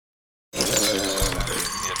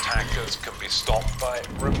zombies can be stopped by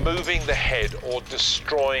removing the head or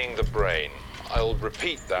destroying the brain. I'll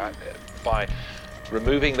repeat that, by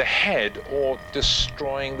removing the head or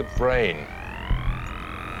destroying the brain.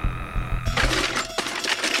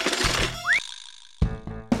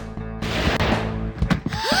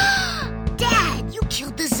 Dad, you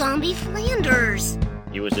killed the zombie Flanders.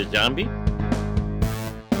 He was a zombie?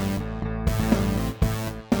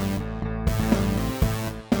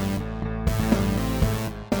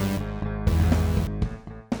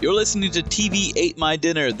 You're listening to TV Ate My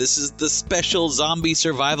Dinner. This is the special Zombie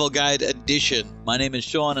Survival Guide edition. My name is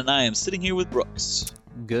Sean, and I am sitting here with Brooks.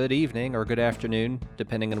 Good evening or good afternoon,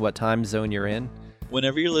 depending on what time zone you're in.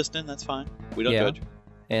 Whenever you're listening, that's fine. We don't judge.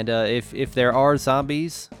 And if there are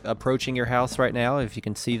zombies approaching your house right now, if you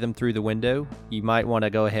can see them through the window, you might want to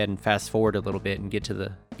go ahead and fast forward a little bit and get to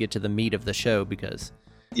the meat of the show because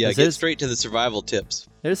get straight to the survival tips.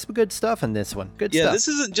 There's some good stuff in this one. Good stuff. Yeah, this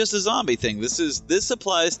isn't just a zombie thing. This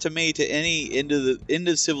applies to me to any end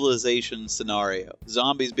of civilization scenario.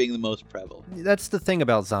 Zombies being the most prevalent. That's the thing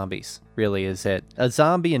about zombies, really, is that a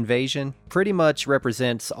zombie invasion pretty much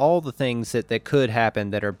represents all the things that could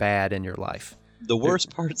happen that are bad in your life. The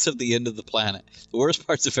worst parts of the end of the planet. The worst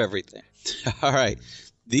parts of everything. All right.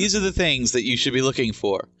 These are the things that you should be looking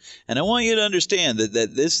for. And I want you to understand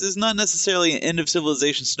that this is not necessarily an end of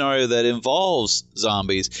civilization scenario that involves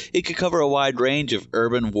zombies. It could cover a wide range of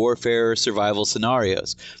urban warfare survival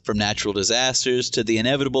scenarios, from natural disasters to the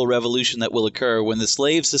inevitable revolution that will occur when the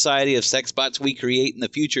slave society of sex bots we create in the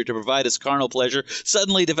future to provide us carnal pleasure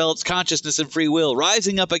suddenly develops consciousness and free will,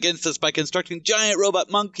 rising up against us by constructing giant robot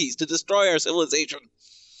monkeys to destroy our civilization.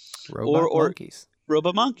 Monkeys.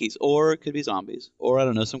 Robot monkeys, or it could be zombies, or I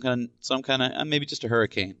don't know, some kind of maybe just a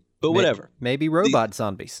hurricane, but whatever. Maybe robot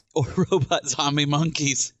zombies or robot zombie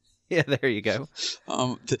monkeys. Yeah, there you go.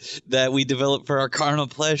 That we develop for our carnal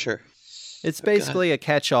pleasure. It's basically a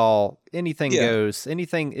catch-all. Anything goes.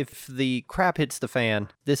 Anything. If the crap hits the fan,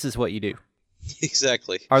 this is what you do.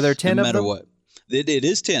 Exactly. Are there 10 of them? No matter what. It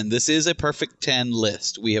is 10. This is a perfect 10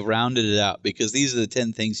 list. We have rounded it out because these are the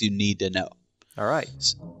 10 things you need to know. All right.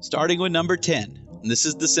 Starting with number 10. And this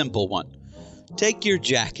is the simple one. Take your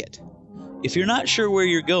jacket. If you're not sure where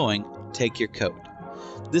you're going, take your coat.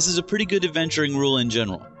 This is a pretty good adventuring rule in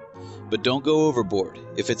general. But don't go overboard.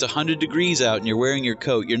 If it's 100 degrees out and you're wearing your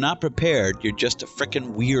coat, you're not prepared. You're just a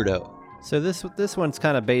frickin' weirdo. So this one's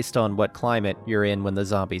kind of based on what climate you're in when the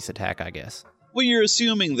zombies attack, I guess. Well, you're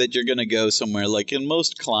assuming that you're going to go somewhere. Like in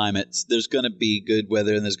most climates, there's going to be good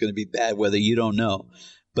weather and there's going to be bad weather. You don't know.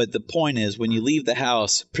 But the point is, when you leave the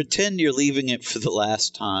house, pretend you're leaving it for the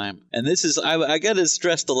last time. And this is, I got to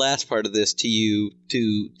stress the last part of this to you,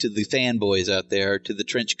 to the fanboys out there, to the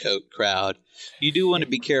trench coat crowd. You do want to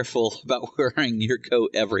be careful about wearing your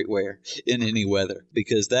coat everywhere in any weather,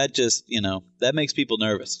 because that just, that makes people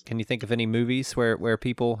nervous. Can you think of any movies where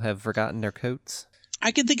people have forgotten their coats?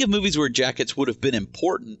 I can think of movies where jackets would have been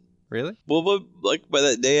important. Really? Well, like by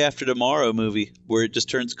that Day After Tomorrow movie, where it just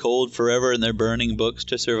turns cold forever and they're burning books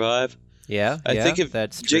to survive. Yeah, I think if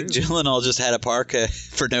that's Jake true. Gyllenhaal just had a parka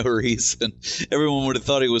for no reason, everyone would have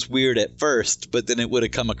thought he was weird at first, but then it would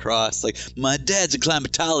have come across like, my dad's a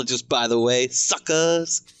climatologist, by the way,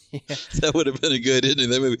 suckers. Yeah. That would have been a good ending.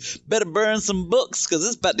 That movie. Better burn some books, because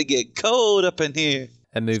it's about to get cold up in here.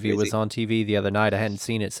 That movie was on TV the other night. I hadn't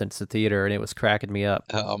seen it since the theater, and it was cracking me up.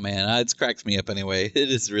 Oh, man. It's cracked me up anyway.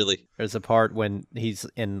 It is really. There's a part when he's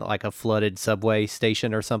in like a flooded subway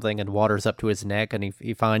station or something, and water's up to his neck, and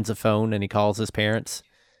he finds a phone, and he calls his parents.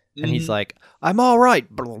 And he's like, I'm all right.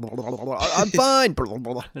 I'm fine.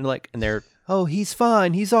 And they're, oh, he's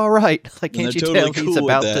fine. He's all right. Like, can't you tell he's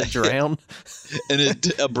about to drown? And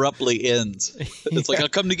it abruptly ends. It's like, I'll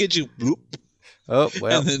come to get you. Bloop. Oh,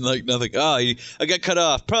 well. And then nothing. Oh, I got cut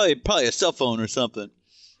off. Probably a cell phone or something.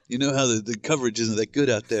 You know how the coverage isn't that good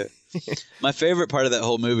out there. My favorite part of that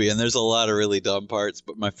whole movie, and there's a lot of really dumb parts,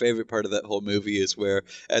 but my favorite part of that whole movie is where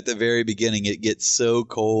at the very beginning it gets so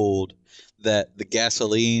cold that the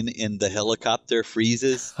gasoline in the helicopter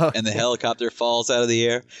freezes and the helicopter falls out of the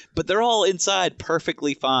air. But they're all inside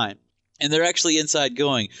perfectly fine. And they're actually inside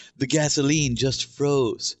going, the gasoline just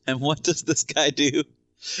froze. And what does this guy do?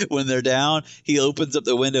 When they're down, he opens up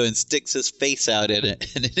the window and sticks his face out in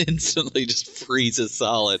it, and it instantly just freezes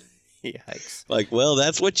solid. Yikes. Like, well,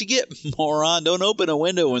 that's what you get, moron. Don't open a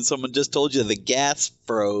window when someone just told you the gas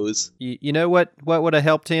froze. You know what would have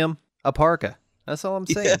helped him? A parka. That's all I'm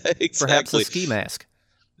saying. Yeah, exactly. Perhaps a ski mask.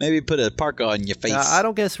 Maybe put a parka on your face. I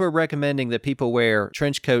don't guess we're recommending that people wear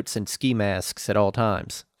trench coats and ski masks at all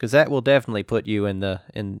times, because that will definitely put you into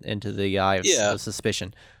the eye of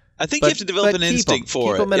suspicion. I think you have to develop an instinct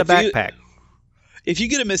for it. Keep them in a backpack. If you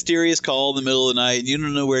get a mysterious call in the middle of the night and you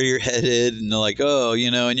don't know where you're headed and they're like, oh,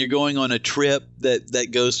 and you're going on a trip that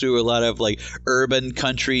goes through a lot of like urban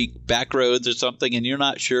country back roads or something, and you're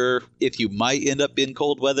not sure if you might end up in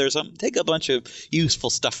cold weather or something, take a bunch of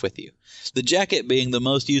useful stuff with you. The jacket being the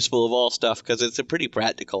most useful of all stuff because it's a pretty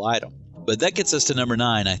practical item. But that gets us to number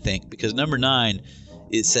 9, I think, because number 9,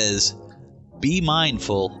 it says, be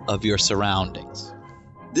mindful of your surroundings.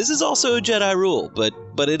 This is also a Jedi rule,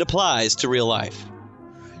 but it applies to real life.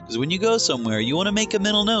 Because when you go somewhere, you want to make a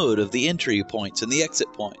mental note of the entry points and the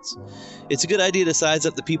exit points. It's a good idea to size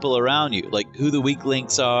up the people around you, like who the weak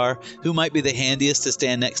links are, who might be the handiest to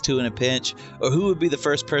stand next to in a pinch, or who would be the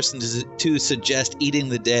first person to suggest eating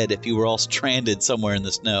the dead if you were all stranded somewhere in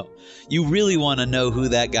the snow. You really want to know who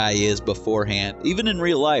that guy is beforehand. Even in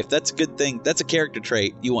real life, that's a good thing. That's a character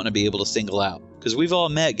trait you want to be able to single out. Because we've all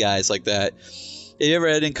met guys like that. Have you ever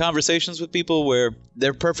had in conversations with people where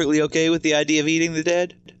they're perfectly okay with the idea of eating the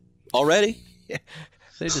dead? Already? Yeah.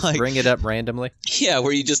 They just bring it up randomly. Yeah,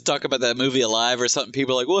 where you just talk about that movie Alive or something.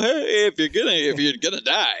 People are like, well, hey, if you're gonna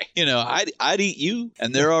die, I'd eat you.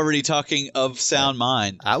 And they're already talking of sound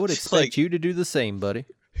mind. I would expect you to do the same, buddy.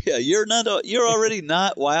 Yeah, you're already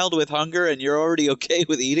not wild with hunger, and you're already okay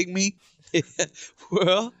with eating me.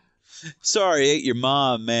 Well, sorry, I ate your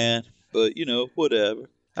mom, man. But whatever.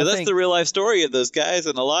 That's the real life story of those guys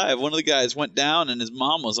in Alive. One of the guys went down and his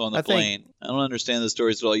mom was on the plane. I don't understand the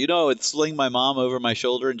stories at all. I'd sling my mom over my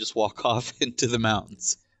shoulder and just walk off into the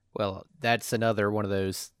mountains. Well, that's another one of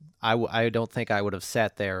those. I don't think I would have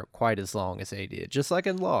sat there quite as long as they did. Just like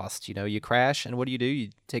in Lost, you crash and what do? You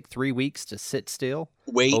take 3 weeks to sit still.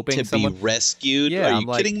 Wait to be rescued? Yeah, Are you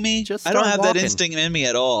kidding me? I don't have that instinct in me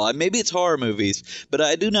at all. Maybe it's horror movies, but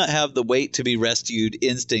I do not have the wait to be rescued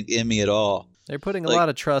instinct in me at all. They're putting a lot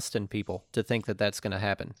of trust in people to think that that's going to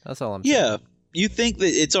happen. That's all I'm saying. Yeah. You think that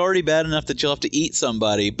it's already bad enough that you'll have to eat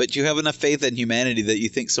somebody, but you have enough faith in humanity that you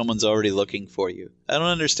think someone's already looking for you. I don't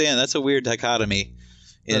understand. That's a weird dichotomy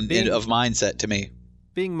of mindset to me.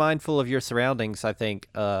 Being mindful of your surroundings, I think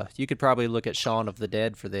you could probably look at Shaun of the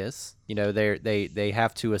Dead for this. They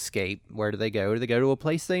have to escape. Where do they go? Do they go to a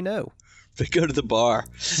place they know? They go to the bar.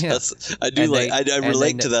 Yeah. I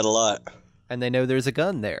relate to that a lot. And they know there's a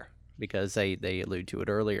gun there, because they allude to it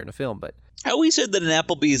earlier in the film. But I always said that an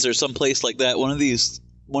Applebee's or some place like that, one of these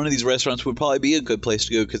restaurants would probably be a good place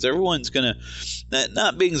to go because everyone's gonna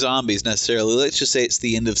not being zombies necessarily. Let's just say it's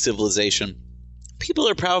the end of civilization. People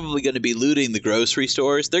are probably going to be looting the grocery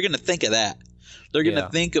stores. They're going to think of that. They're going to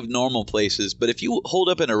think of normal places. But if you hold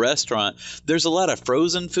up in a restaurant, there's a lot of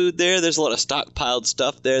frozen food there. There's a lot of stockpiled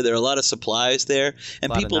stuff there. There are a lot of supplies there.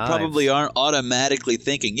 And people probably aren't automatically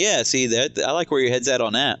thinking, yeah, see, that I like where your head's at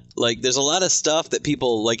on that. Like, there's a lot of stuff that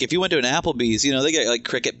people, like, if you went to an Applebee's, they got, like,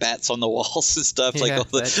 cricket bats on the walls and stuff, like all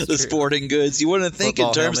the sporting goods. You want to think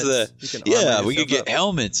in terms helmets. Of the, we could get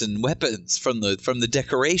helmets and weapons from the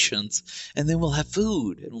decorations, and then we'll have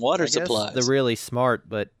food and water supplies. The really smart,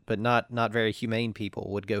 but not very humane people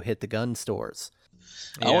would go hit the gun stores.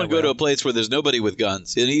 I want to go to a place where there's nobody with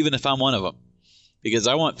guns, and even if I'm one of them, because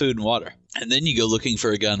I want food and water. And then you go looking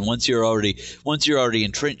for a gun once you're already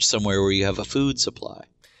entrenched somewhere where you have a food supply.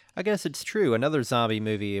 I guess it's true. Another zombie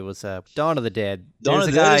movie. It was Dawn of the Dead. Dawn of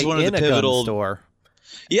the Dead is one of the pivotal gun store.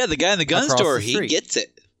 Yeah, the guy in the gun store, he gets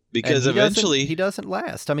it because eventually he doesn't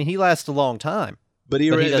last. I mean, he lasts a long time. But he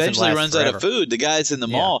eventually runs out of food. The guy's in the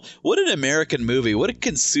mall. What an American movie. What a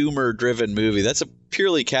consumer-driven movie. That's a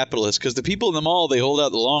purely capitalist because the people in the mall, they hold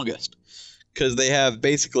out the longest because they have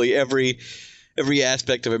basically every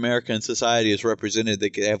aspect of American society is represented.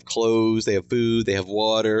 They have clothes, they have food, they have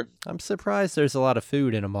water. I'm surprised there's a lot of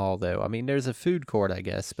food in a mall, though. I mean, there's a food court, I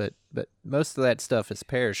guess, but most of that stuff is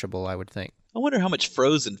perishable, I would think. I wonder how much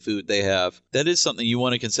frozen food they have. That is something you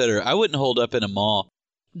want to consider. I wouldn't hold up in a mall.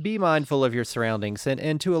 Be mindful of your surroundings,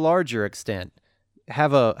 and to a larger extent,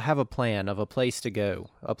 have a plan of a place to go,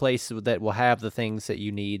 a place that will have the things that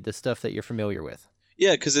you need, the stuff that you're familiar with.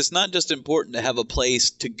 Yeah, because it's not just important to have a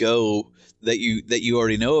place to go that you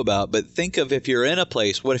already know about, but think of if you're in a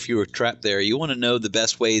place, what if you were trapped there? You want to know the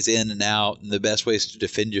best ways in and out and the best ways to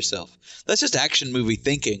defend yourself. That's just action movie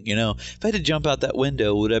thinking, If I had to jump out that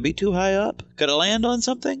window, would I be too high up? Could I land on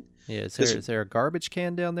something? Yeah, is there a garbage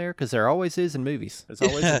can down there? Because there always is in movies. There's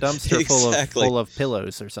always a dumpster full of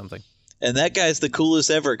pillows or something. And that guy's the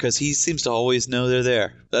coolest ever because he seems to always know they're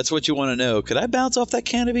there. That's what you want to know. Could I bounce off that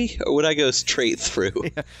canopy or would I go straight through?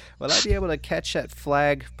 Yeah. Will I be able to catch that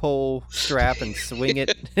flagpole strap and swing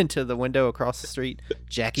it into the window across the street,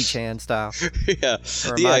 Jackie Chan style? Yeah.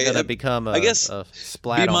 Or am I going to become a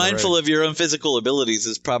splat be on mindful the road? of your own physical abilities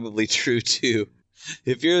is probably true too.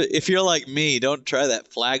 If you're like me, don't try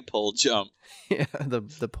that flagpole jump. Yeah,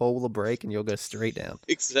 the pole will break and you'll go straight down.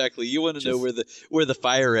 Exactly. You want to know where the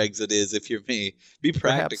fire exit is if you're me. Be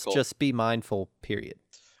practical. Perhaps just be mindful, period.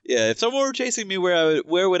 Yeah, if someone were chasing me,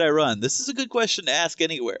 where would I run? This is a good question to ask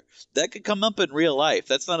anywhere. That could come up in real life.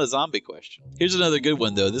 That's not a zombie question. Here's another good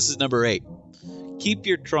one, though. This is number 8. Keep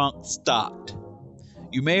your trunk stocked.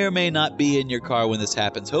 You may or may not be in your car when this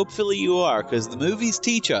happens. Hopefully you are, because the movies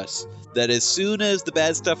teach us that as soon as the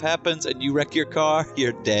bad stuff happens and you wreck your car,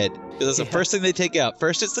 you're dead. Because that's the first thing they take out.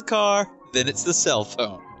 First it's the car, then it's the cell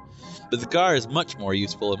phone. But the car is much more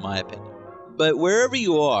useful in my opinion. But wherever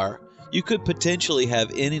you are, you could potentially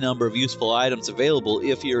have any number of useful items available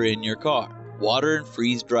if you're in your car. Water and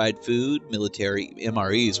freeze-dried food, military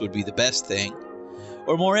MREs would be the best thing.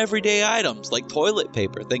 Or more everyday items like toilet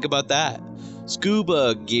paper. Think about that.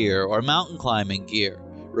 Scuba gear or mountain climbing gear.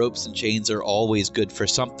 Ropes and chains are always good for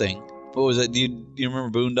something. What was it? Do you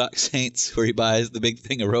remember Boondock Saints where he buys the big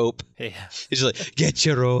thing of rope? Yeah. He's just like, get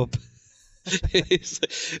your rope.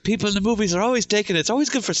 People in the movies are always taking it. It's always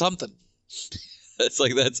good for something.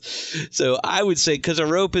 So I would say, because a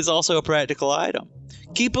rope is also a practical item.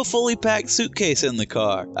 Keep a fully packed suitcase in the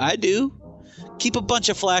car. I do. Keep a bunch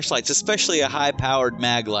of flashlights, especially a high-powered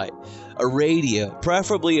mag light. A radio,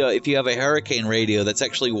 preferably if you have a hurricane radio that's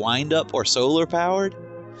actually wind-up or solar-powered.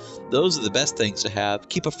 Those are the best things to have.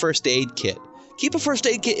 Keep a first aid kit. Keep a first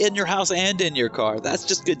aid kit in your house and in your car. That's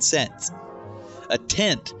just good sense. A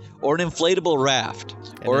tent or an inflatable raft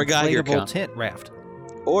or a Geiger counter. Inflatable tent raft.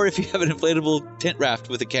 Or if you have an inflatable tent raft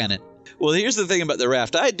with a cannon. Well, here's the thing about the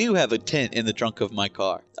raft. I do have a tent in the trunk of my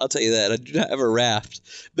car. I'll tell you that. I do not have a raft.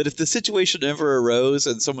 But if the situation ever arose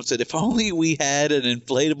and someone said, if only we had an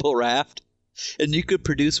inflatable raft and you could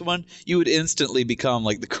produce one, you would instantly become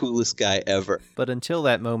like the coolest guy ever. But until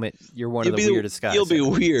that moment, you're one of the weirdest guys. You'll be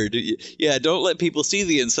weird. Yeah, don't let people see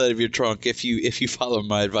the inside of your trunk if you follow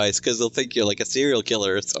my advice, because they'll think you're like a serial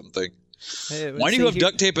killer or something. Hey, why do you have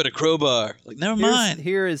duct tape and a crowbar? Like, never mind.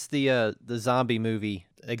 Here is the zombie movie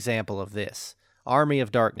example of this. Army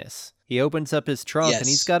of Darkness. He opens up his trunk and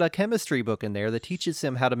he's got a chemistry book in there that teaches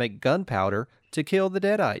him how to make gunpowder to kill the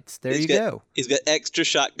deadites. There go. He's got extra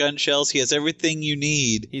shotgun shells. He has everything you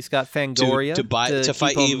need. He's got Fangoria to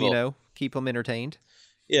fight evil. Keep him entertained.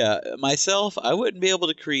 Yeah, myself, I wouldn't be able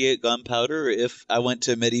to create gunpowder if I went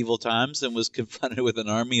to medieval times and was confronted with an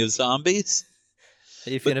army of zombies.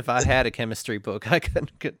 Even if I had a chemistry book, I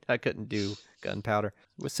couldn't do gunpowder.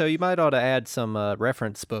 So you might ought to add some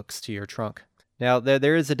reference books to your trunk. Now,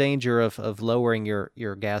 there is a danger of lowering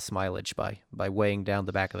your gas mileage by weighing down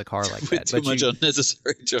the back of the car like that. Too much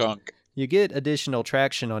unnecessary junk. You get additional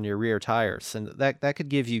traction on your rear tires, and that could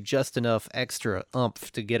give you just enough extra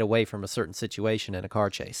oomph to get away from a certain situation in a car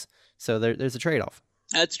chase. So there's a trade-off.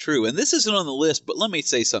 That's true, and this isn't on the list, but let me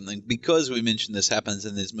say something, because we mentioned this happens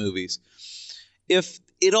in these movies. If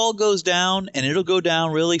it all goes down, and it'll go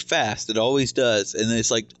down really fast, it always does, and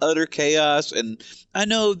it's like utter chaos, and I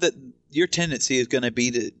know that your tendency is going to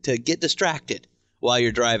be to get distracted while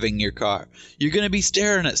you're driving your car. You're going to be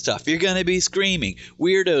staring at stuff. You're going to be screaming.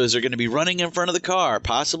 Weirdos are going to be running in front of the car,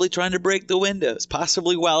 possibly trying to break the windows,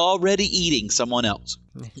 possibly while already eating someone else.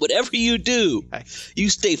 Whatever you do, you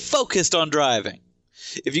stay focused on driving.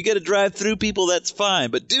 If you got to drive through people, that's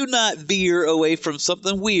fine, but do not veer away from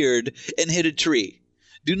something weird and hit a tree.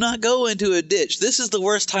 Do not go into a ditch. This is the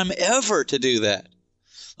worst time ever to do that.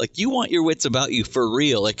 Like, you want your wits about you for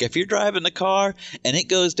real. Like, if you're driving the car and it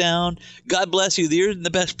goes down, God bless you, you're in the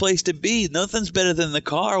best place to be. Nothing's better than the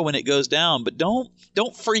car when it goes down, but don't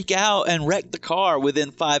freak out and wreck the car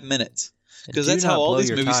within 5 minutes, because that's how all these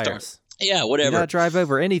movies start. Yeah, whatever. Do not drive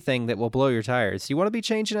over anything that will blow your tires. You want to be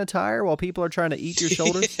changing a tire while people are trying to eat your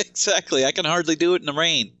shoulders? Exactly. I can hardly do it in the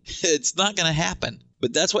rain. It's not going to happen.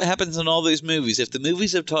 But that's what happens in all these movies. If the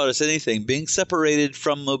movies have taught us anything, being separated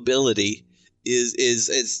from mobility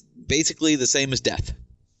is basically the same as death.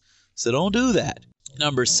 So don't do that.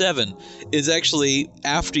 Number 7 is actually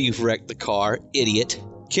after you've wrecked the car, idiot.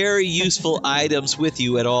 Carry useful items with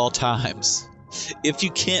you at all times. If you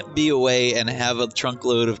can't be away and have a trunk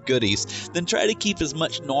load of goodies, then try to keep as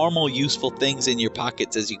much normal, useful things in your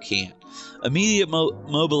pockets as you can. Immediate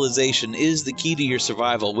mobilization is the key to your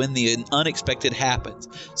survival when the unexpected happens,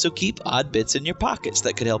 so keep odd bits in your pockets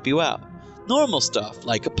that could help you out. Normal stuff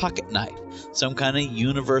like a pocket knife, some kind of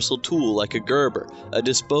universal tool like a Gerber, a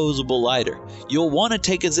disposable lighter. You'll want to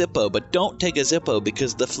take a Zippo, but don't take a Zippo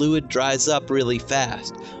because the fluid dries up really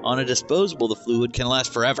fast. On a disposable, the fluid can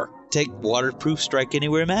last forever. Take waterproof strike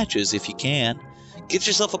anywhere matches if you can. Get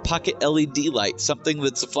yourself a pocket LED light, something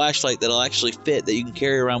that's a flashlight that'll actually fit that you can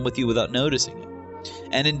carry around with you without noticing it.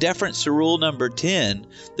 And in deference to rule number 10,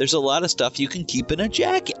 there's a lot of stuff you can keep in a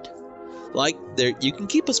jacket. Like, you can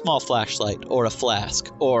keep a small flashlight or a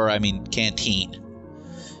flask or, canteen.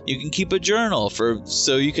 You can keep a journal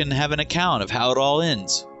so you can have an account of how it all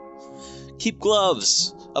ends. Keep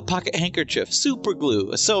gloves, a pocket handkerchief, super glue,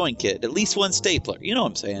 a sewing kit, at least one stapler. You know what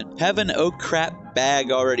I'm saying. Have an oh crap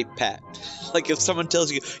bag already packed. Like if someone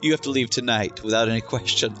tells you you have to leave tonight without any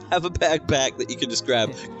question, have a bag packed that you can just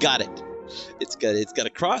grab. Got it. It's got a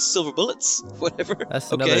cross, silver bullets, whatever.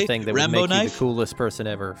 That's another thing that Rambo would make knife? you the coolest person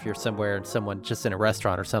ever. If you're somewhere and someone just in a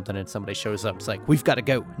restaurant or something and somebody shows up, it's like, we've got to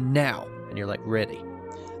go now. And you're like, ready.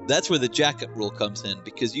 That's where the jacket rule comes in,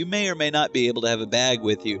 because you may or may not be able to have a bag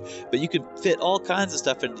with you, but you can fit all kinds of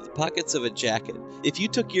stuff into the pockets of a jacket. If you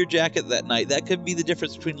took your jacket that night, that could be the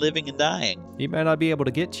difference between living and dying. You might not be able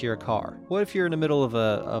to get to your car. What if you're in the middle of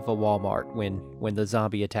a Walmart when the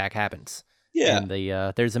zombie attack happens? Yeah. And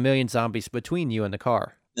there's a million zombies between you and the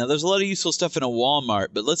car. Now, there's a lot of useful stuff in a Walmart,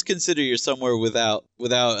 but let's consider you're somewhere without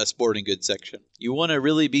a sporting goods section. You want to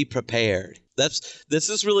really be prepared. This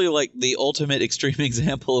is really like the ultimate extreme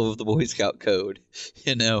example of the Boy Scout code.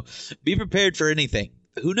 Be prepared for anything.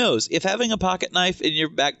 Who knows? If having a pocket knife in your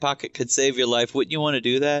back pocket could save your life, wouldn't you want to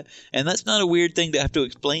do that? And that's not a weird thing to have to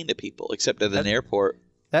explain to people, except at an airport.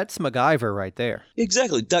 That's MacGyver right there.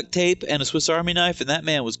 Exactly. Duct tape and a Swiss Army knife, and that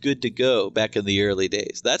man was good to go back in the early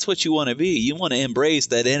days. That's what you want to be. You want to embrace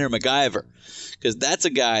that inner MacGyver, because that's a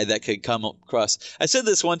guy that could come across. I said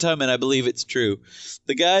this one time, and I believe it's true.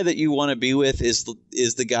 The guy that you want to be with is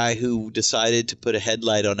the guy who decided to put a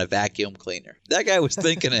headlight on a vacuum cleaner. That guy was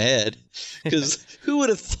thinking ahead, because who would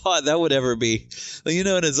have thought that would ever be? In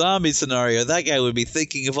a zombie scenario, that guy would be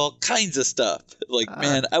thinking of all kinds of stuff.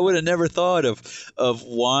 Man, I would have never thought of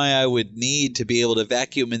why I would need to be able to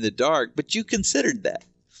vacuum in the dark, but you considered that.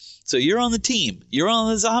 So you're on the team. You're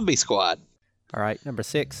on the zombie squad. All right, number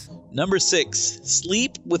 6. Number 6,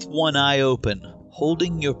 sleep with one eye open,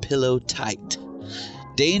 holding your pillow tight.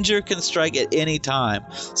 Danger can strike at any time,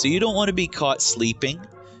 so you don't want to be caught sleeping.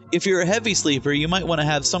 If you're a heavy sleeper, you might want to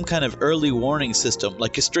have some kind of early warning system,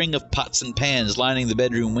 like a string of pots and pans lining the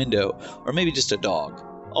bedroom window, or maybe just a dog.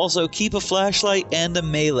 Also, keep a flashlight and a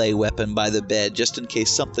melee weapon by the bed, just in case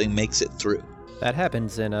something makes it through. That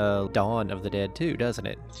happens in Dawn of the Dead too, doesn't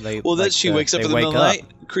it? She wakes up in the middle of the night.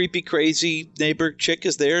 Creepy, crazy neighbor chick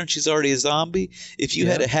is there, and she's already a zombie. If you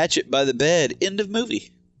had a hatchet by the bed, end of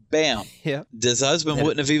movie. Bam. Yeah. This husband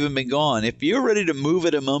wouldn't have even been gone. If you're ready to move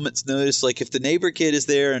at a moment's notice, like if the neighbor kid is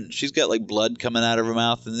there and she's got like blood coming out of her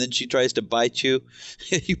mouth, and then she tries to bite you,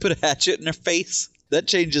 you put a hatchet in her face. That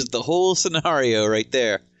changes the whole scenario right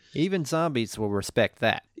there. Even zombies will respect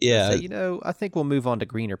that. Yeah. They'll say, I think we'll move on to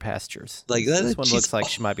greener pastures. Like that. This one looks like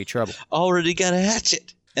she might be trouble. Already got a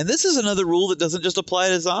hatchet. And this is another rule that doesn't just apply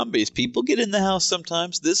to zombies. People get in the house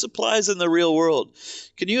sometimes. This applies in the real world.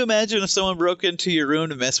 Can you imagine if someone broke into your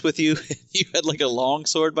room to mess with you and you had like a long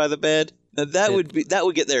sword by the bed? Now that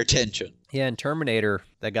would get their attention. Yeah, in Terminator,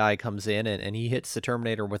 the guy comes in and he hits the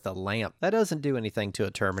Terminator with a lamp. That doesn't do anything to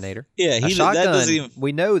a Terminator. Yeah, a shotgun, that doesn't even...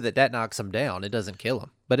 we know that knocks him down. It doesn't kill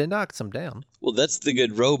him, but it knocks him down. Well, that's the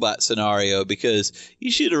good robot scenario, because you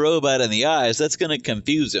shoot a robot in the eyes, that's going to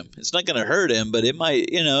confuse him. It's not going to hurt him, but it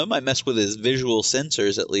might mess with his visual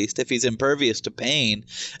sensors at least. If he's impervious to pain,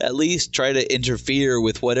 at least try to interfere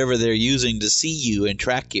with whatever they're using to see you and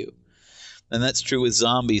track you. And that's true with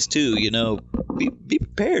zombies too, Be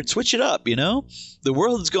prepared. Switch it up, The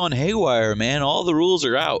world's gone haywire, man. All the rules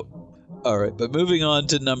are out. All right, but moving on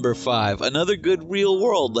to number 5. Another good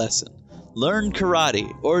real-world lesson. Learn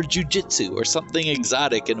karate or jujitsu or something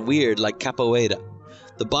exotic and weird like capoeira.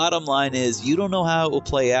 The bottom line is you don't know how it will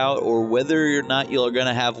play out or whether or not you're going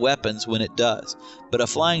to have weapons when it does. But a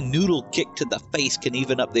flying noodle kick to the face can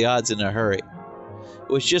even up the odds in a hurry.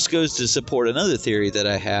 Which just goes to support another theory that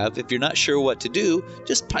I have. If you're not sure what to do,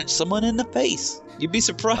 just punch someone in the face. You'd be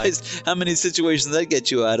surprised how many situations that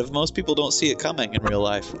gets you out of. Most people don't see it coming in real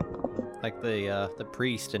life. Like the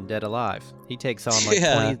priest in Dead Alive. He takes on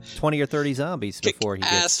like 20 or 30 zombies before he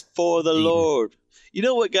gets ask for the eaten. Lord. You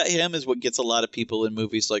know what got him is what gets a lot of people in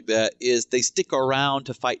movies like that is they stick around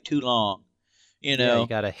to fight too long. Yeah, you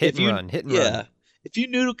got to hit and run. Yeah. If you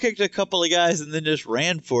noodle kicked a couple of guys and then just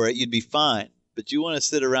ran for it, you'd be fine. But you want to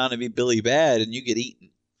sit around and be Billy Bad and you get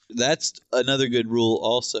eaten. That's another good rule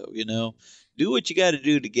also, Do what you got to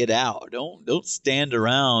do to get out. Don't stand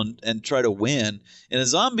around and try to win. In a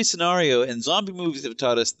zombie scenario, and zombie movies have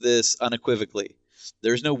taught us this unequivocally,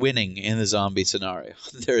 there's no winning in the zombie scenario.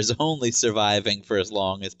 There is only surviving for as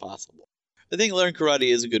long as possible. I think learn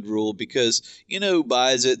karate is a good rule because who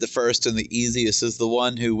buys it the first and the easiest is the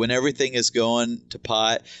one who, when everything is going to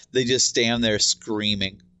pot, they just stand there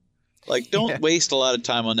screaming. Like, don't waste a lot of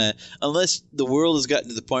time on that. Unless the world has gotten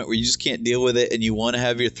to the point where you just can't deal with it and you want to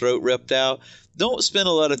have your throat ripped out, don't spend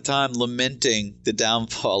a lot of time lamenting the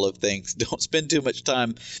downfall of things. Don't spend too much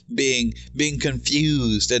time being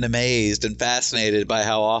confused and amazed and fascinated by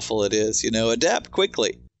how awful it is. Adapt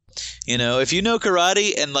quickly. If you know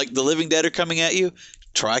karate and like the living dead are coming at you,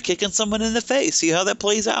 try kicking someone in the face. See how that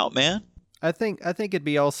plays out, man. I think it'd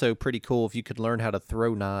be also pretty cool if you could learn how to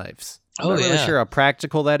throw knives. I'm Oh, not really yeah. sure how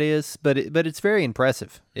practical that is, but it's very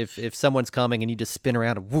impressive if someone's coming and you just spin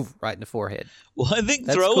around and woof right in the forehead. Well, I think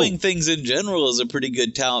That's throwing cool. things in general is a pretty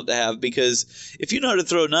good talent to have because if you know how to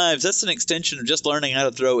throw knives, that's an extension of just learning how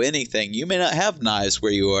to throw anything. You may not have knives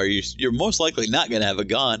where you are. You're most likely not going to have a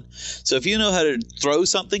gun. So if you know how to throw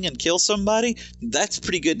something and kill somebody, that's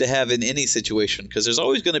pretty good to have in any situation because there's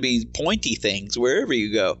always going to be pointy things wherever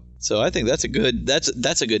you go. So I think that's a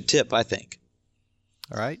good tip, I think.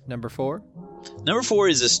 All right, number 4. Number 4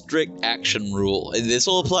 is a strict action rule. This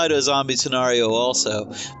will apply to a zombie scenario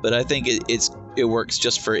also, but I think it works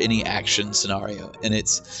just for any action scenario. And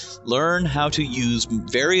it's learn how to use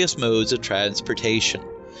various modes of transportation.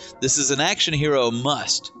 This is an action hero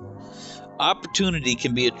must. Opportunity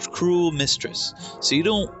can be a cruel mistress, so you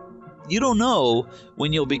don't know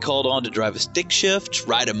when you'll be called on to drive a stick shift,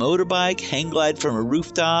 ride a motorbike, hang glide from a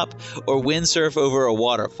rooftop, or windsurf over a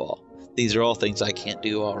waterfall. These are all things I can't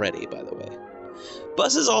do already, by the way.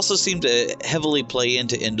 Buses also seem to heavily play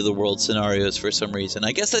into end-of-the-world scenarios for some reason.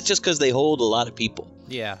 I guess that's just because they hold a lot of people.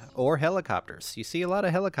 Yeah, or helicopters. You see a lot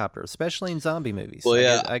of helicopters, especially in zombie movies. Well,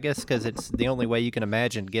 yeah. I guess because it's the only way you can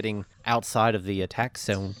imagine getting outside of the attack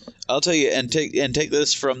zone. I'll tell you, and take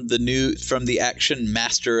this from the action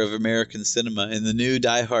master of American cinema. In the new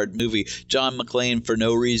Die Hard movie, John McClane, for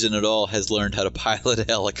no reason at all, has learned how to pilot a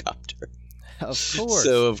helicopter. Of course.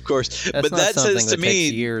 So, of course. That's but not that something says to that me,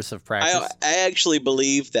 takes years of practice. I actually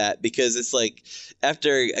believe that because it's like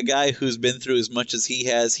after a guy who's been through as much as he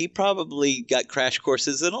has, he probably got crash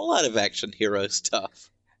courses in a lot of action hero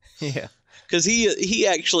stuff. Yeah. Because he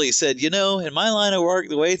actually said, in my line of work,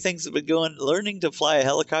 the way things have been going, learning to fly a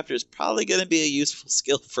helicopter is probably going to be a useful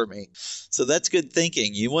skill for me. So that's good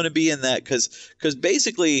thinking. You want to be in that because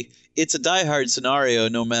basically it's a Die Hard scenario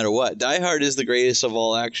no matter what. Die Hard is the greatest of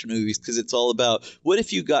all action movies because it's all about what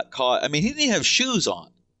if you got caught. I mean, he didn't even have shoes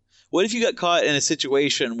on. What if you got caught in a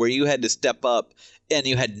situation where you had to step up and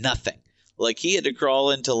you had nothing? Like, he had to crawl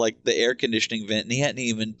into, like, the air conditioning vent, and he hadn't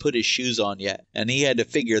even put his shoes on yet. And he had to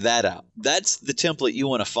figure that out. That's the template you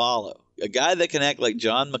want to follow. A guy that can act like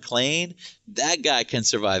John McClane, that guy can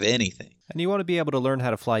survive anything. And you want to be able to learn how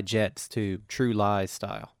to fly jets, too, True Lies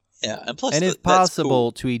style. Yeah, and plus, And if that's possible,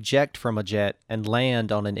 cool. to eject from a jet and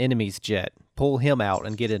land on an enemy's jet. Pull him out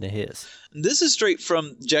and get into his. This is straight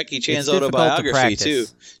from Jackie Chan's It's difficult to autobiography, too.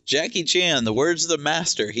 practice. Jackie Chan, the words of the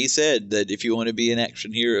master, he said that if you want to be an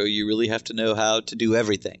action hero, you really have to know how to do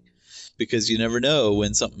everything. Because you never know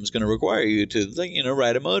when something's going to require you to,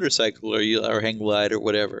 ride a motorcycle or hang glide or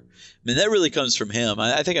whatever. I mean, that really comes from him.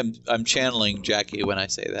 I think I'm channeling Jackie when I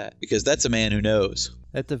say that because that's a man who knows.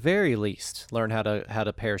 At the very least, learn how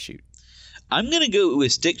to parachute. I'm going to go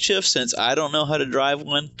with stick shift since I don't know how to drive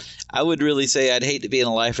one. I would really say I'd hate to be in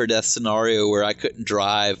a life or death scenario where I couldn't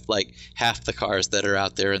drive like half the cars that are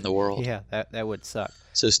out there in the world. Yeah, that would suck.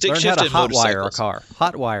 So stick Learn shift how to and hot wire a motorcycles. car.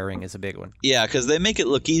 Hot wiring is a big one. Yeah, because they make it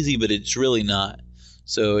look easy, but it's really not.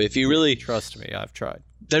 So if you really... Trust me, I've tried.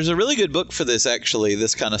 There's a really good book for this, actually,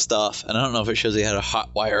 this kind of stuff. And I don't know if it shows you how to hot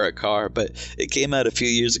wire a car, but it came out a few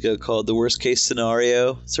years ago called The Worst Case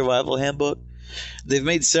Scenario Survival Handbook. They've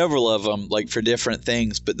made several of them, like, for different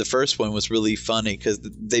things, but the first one was really funny because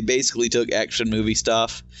they basically took action movie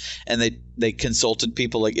stuff and they consulted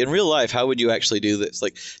people, like, in real life, how would you actually do this?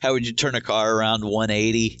 Like, how would you turn a car around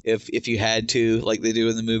 180 if you had to, like they do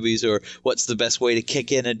in the movies? Or what's the best way to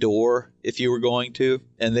kick in a door if you were going to?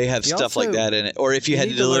 And they have You stuff like also- that in it. Or if you you had to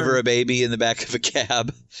need to deliver learn- a baby in the back of a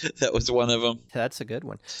cab. That was one of them. That's a good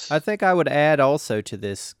one. I think I would add also to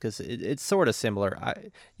this, because it's sort of similar.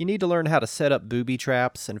 You need to learn how to set up booby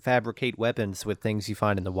traps and fabricate weapons with things you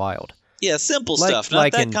find in the wild. Yeah, simple Like- stuff, not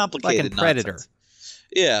like that in- complicated like in Predator. nonsense.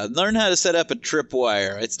 Yeah, learn how to set up a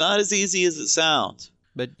tripwire. It's not as easy as it sounds.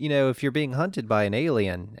 But, if you're being hunted by an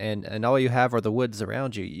alien and all you have are the woods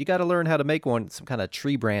around you, you got to learn how to make some kind of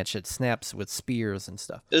tree branch that snaps with spears and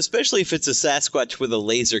stuff. Especially if it's a Sasquatch with a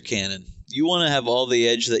laser cannon. You want to have all the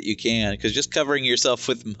edge that you can, because just covering yourself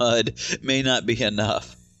with mud may not be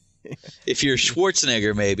enough. If you're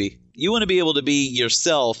Schwarzenegger, maybe. You want to be able to be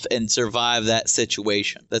yourself and survive that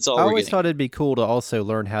situation. That's all I we're always getting. thought it'd be cool to also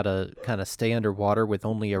learn how to kind of stay underwater with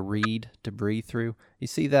only a reed to breathe through. You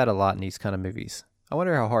see that a lot in these kind of movies. I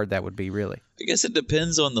wonder how hard that would be, really. I guess it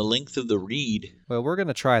depends on the length of the reed. Well, we're going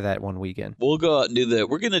to try that one weekend. We'll go out and do that.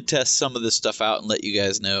 We're going to test some of this stuff out and let you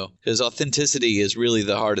guys know. Because authenticity is really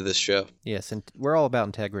the heart of this show. Yes, and we're all about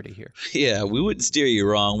integrity here. Yeah, we wouldn't steer you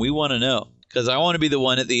wrong. We want to know. Because I want to be the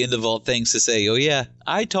one at the end of all things to say, oh yeah,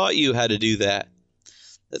 I taught you how to do that.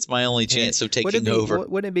 That's my only chance of taking over.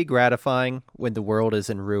 Wouldn't it be gratifying when the world is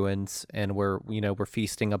in ruins and we're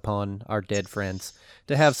feasting upon our dead friends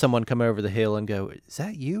to have someone come over the hill and go, "Is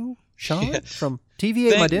that you, Sean, from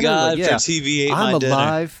TV8 My Dinner?" Thank God like, for TV8 My I'm Dinner.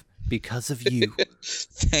 alive because of you.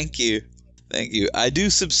 Thank you. Thank you. I do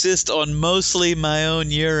subsist on mostly my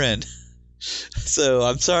own urine. So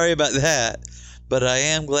I'm sorry about that. But I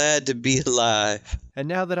am glad to be alive. And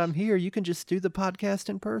now that I'm here, you can just do the podcast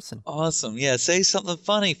in person. Awesome. Yeah, say something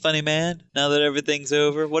funny, funny man. Now that everything's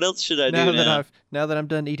over, what else should I do now? Now that I'm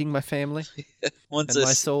done eating my family Once and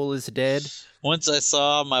my soul is dead. Once I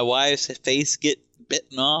saw my wife's face get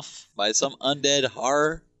bitten off by some undead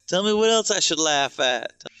horror, tell me what else I should laugh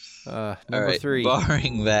at. Number 3.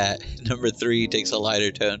 Barring that, number 3 takes a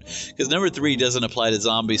lighter tone. Because number 3 doesn't apply to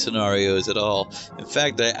zombie scenarios at all. In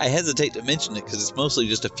fact, I hesitate to mention it because it's mostly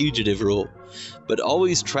just a fugitive rule. But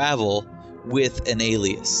always travel with an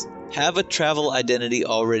alias. Have a travel identity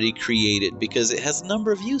already created because it has a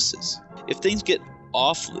number of uses. If things get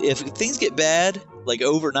bad, like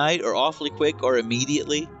overnight or awfully quick or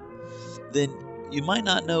immediately, then you might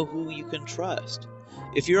not know who you can trust.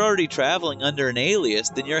 If you're already traveling under an alias,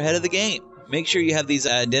 then you're ahead of the game. Make sure you have these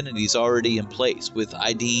identities already in place with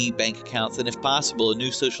ID, bank accounts, and if possible, a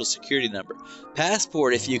new social security number.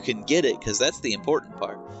 Passport if you can get it, because that's the important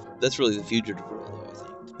part. That's really the fugitive rule, though,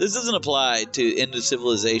 I think. This doesn't apply to end of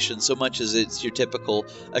civilization so much as it's your typical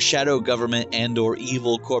a shadow government and or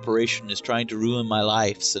evil corporation is trying to ruin my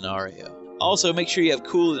life scenario. Also, make sure you have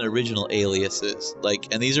cool and original aliases.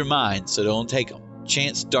 And these are mine, so don't take them.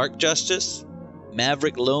 Chance Dark Justice,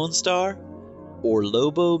 Maverick Lone Star, or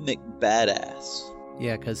Lobo McBadass.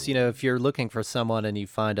 Yeah, because, if you're looking for someone and you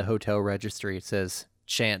find a hotel registry, it says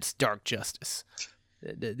Chance Dark Justice.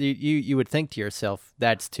 You would think to yourself,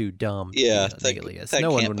 that's too dumb. Yeah, alias. that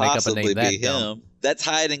No one can't would make up a possibly name that be dumb. him. That's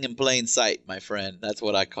hiding in plain sight, my friend. That's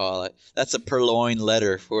what I call it. That's a purloined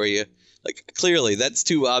letter for you. Clearly, that's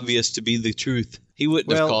too obvious to be the truth. He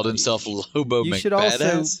wouldn't have called himself Lobo McBadass. You should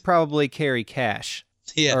also probably carry cash.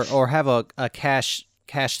 Yeah. Or have a cash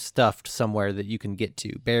stuffed somewhere that you can get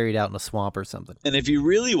to, buried out in a swamp or something. And if you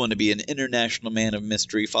really want to be an international man of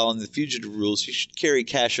mystery following the fugitive rules, you should carry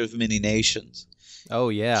cash of many nations. Oh,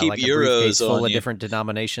 yeah. Keep like a euros briefcase full on of you. different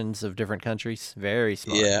denominations of different countries. Very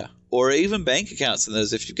smart. Yeah. Or even bank accounts in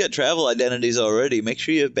those. If you've got travel identities already, make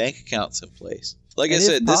sure you have bank accounts in place. Like I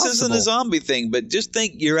said, this isn't a zombie thing, but just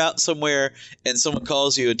think you're out somewhere and someone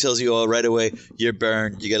calls you and tells you all right away, you're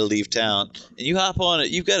burned, you got to leave town. And you hop on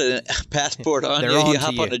it, you've got a passport on you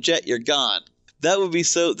hop on a jet, you're gone. That would be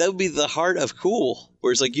the heart of cool.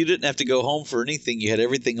 Where it's like you didn't have to go home for anything. You had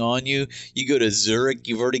everything on you. You go to Zurich,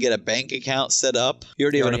 you've already got a bank account set up. You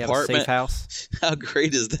already have an apartment. Have a safe house. How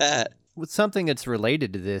great is that? With something that's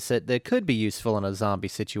related to this that could be useful in a zombie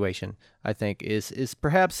situation, I think, is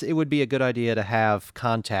perhaps it would be a good idea to have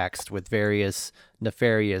contacts with various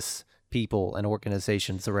nefarious people and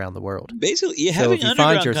organizations around the world. Basically, So if you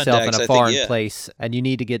find yourself in a foreign place and you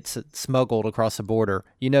need to get smuggled across the border,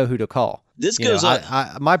 you know who to call. This goes on.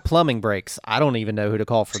 My plumbing breaks. I don't even know who to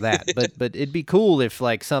call for that. but it'd be cool if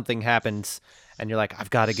something happens and you're like, I've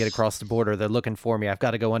got to get across the border. They're looking for me. I've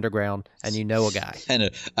got to go underground. And you know a guy. I know.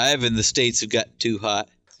 I've in the States have got too hot.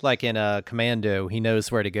 Like in a Commando, he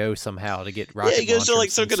knows where to go somehow to get rocket Yeah, he goes to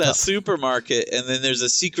launchers some and kind of stuff. supermarket, and then there's a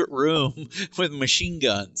secret room with machine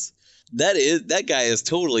guns. That guy is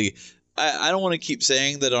totally. I don't want to keep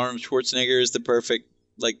saying that Arnold Schwarzenegger is the perfect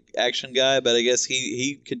action guy, but I guess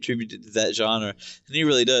he contributed to that genre, and he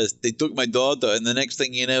really does. They took my daughter, and the next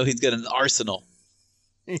thing you know, he's got an arsenal.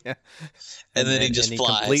 Yeah. And then he just he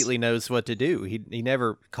flies. completely knows what to do. He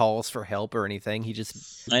never calls for help or anything. He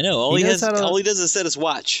just I know. All He he knows has, how to- all he does is set his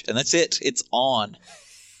watch, and that's it. It's on.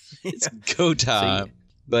 It's go time.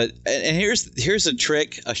 But and here's a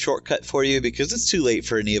trick, a shortcut for you, because it's too late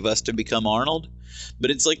for any of us to become Arnold.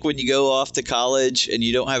 But it's like when you go off to college and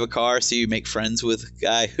you don't have a car, so you make friends with a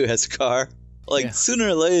guy who has a car. Sooner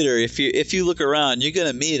or later, if you look around, you're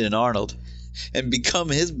gonna meet an Arnold and become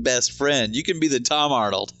his best friend. You can be the Tom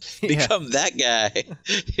Arnold. Become that guy.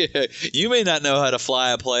 You may not know how to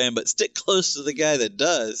fly a plane, but stick close to the guy that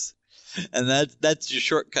does. And that's your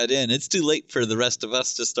shortcut in. It's too late for the rest of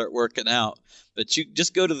us to start working out. But you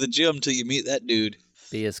just go to the gym till you meet that dude.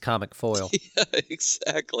 Be his comic foil. Yeah,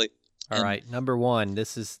 exactly. All right, number 1.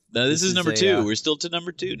 This is number 2. We're still to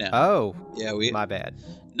number 2 now. Oh, yeah, my bad.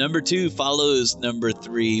 Number 2 follows number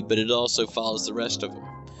 3, but it also follows the rest of them.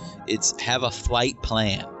 It's have a flight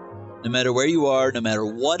plan. No matter where you are, no matter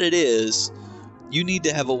what it is, you need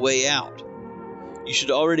to have a way out. You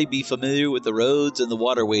should already be familiar with the roads and the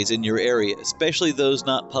waterways in your area, especially those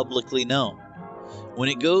not publicly known. When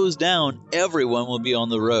it goes down, everyone will be on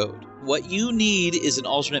the road. What you need is an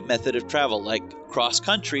alternate method of travel, like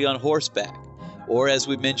cross-country on horseback, or as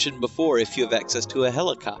we mentioned before, if you have access to a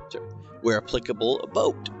helicopter, where applicable, a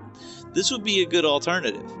boat. This would be a good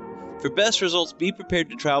alternative. For best results, be prepared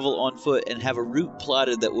to travel on foot and have a route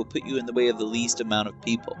plotted that will put you in the way of the least amount of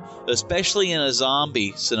people, especially in a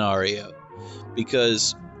zombie scenario,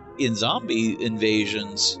 because in zombie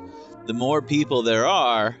invasions, the more people there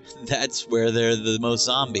are, that's where they're the most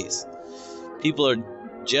zombies. People are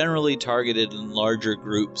generally targeted in larger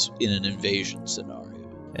groups in an invasion scenario.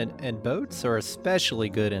 And boats are especially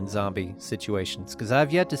good in zombie situations, because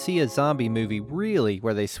I've yet to see a zombie movie really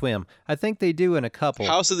where they swim. I think they do in a couple.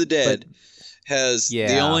 House of the Dead has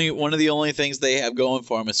one of the only things they have going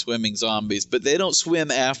for them is swimming zombies, but they don't swim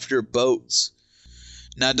after boats.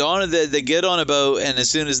 Now, Dawn of the Dead, they get on a boat, and as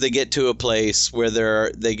soon as they get to a place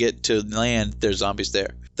where they get to land, there's zombies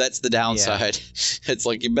there. That's the downside. Yeah. It's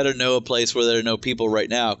like you better know a place where there are no people right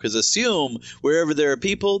now, because assume wherever there are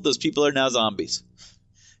people, those people are now zombies.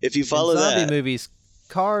 If you follow that. In zombie movies,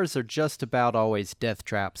 cars are just about always death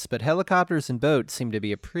traps, but helicopters and boats seem to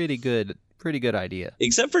be a pretty good idea.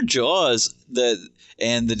 Except for Jaws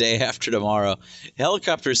and The Day After Tomorrow,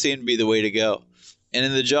 helicopters seem to be the way to go. And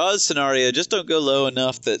in the Jaws scenario, just don't go low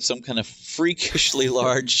enough that some kind of freakishly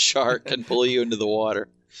large shark can pull you into the water.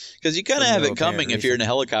 Because you kind of have it coming if you're in a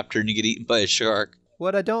helicopter and you get eaten by a shark.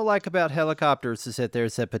 What I don't like about helicopters is that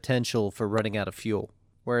there's a potential for running out of fuel.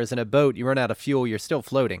 Whereas in a boat, you run out of fuel, you're still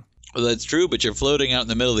floating. Well, that's true, but you're floating out in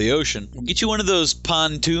the middle of the ocean. We'll get you one of those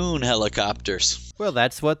pontoon helicopters. Well,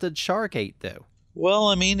 that's what the shark ate, though. Well,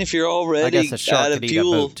 I mean, if you're already out of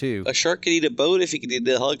fuel, a shark could eat a boat if he could eat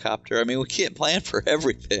a helicopter. I mean, we can't plan for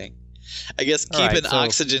everything. I guess keep an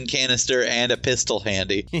oxygen canister and a pistol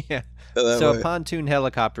handy. Yeah. So a pontoon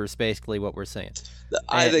helicopter is basically what we're saying.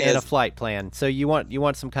 And a flight plan. So you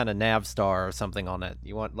want some kind of Navstar or something on it.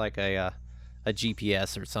 You want like a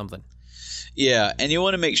GPS or something. Yeah, and you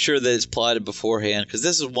want to make sure that it's plotted beforehand, because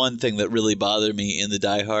this is one thing that really bothered me in the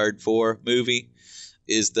Die Hard 4 movie,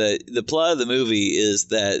 is that the plot of the movie is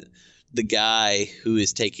that the guy who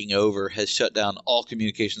is taking over has shut down all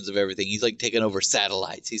communications of everything. He's like taken over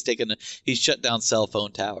satellites. He's shut down cell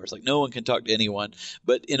phone towers. Like no one can talk to anyone.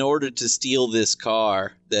 But in order to steal this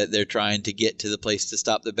car that they're trying to get to the place to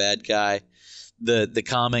stop the bad guy, the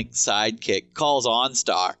comic sidekick calls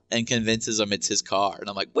OnStar and convinces him it's his car. And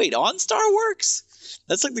I'm like, wait, OnStar works?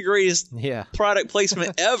 That's like the greatest product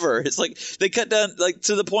placement ever. It's like they cut down like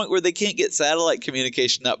to the point where they can't get satellite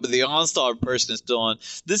communication up, but the OnStar person is still on.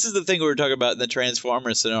 This is the thing we were talking about in the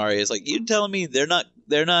Transformers scenario. It's like, you telling me they're not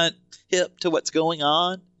hip to what's going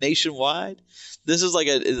on nationwide? This is like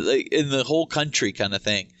in the whole country kind of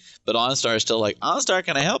thing. But OnStar is still like, OnStar,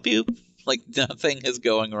 can I help you? Like nothing is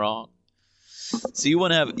going wrong. So you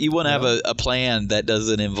want to have a plan that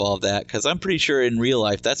doesn't involve that, because I'm pretty sure in real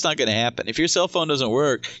life that's not going to happen. If your cell phone doesn't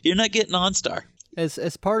work, you're not getting OnStar.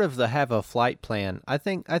 As part of the have a flight plan, I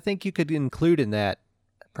think you could include in that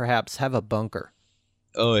perhaps have a bunker.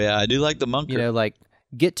 Oh yeah, I do like the bunker. You know, like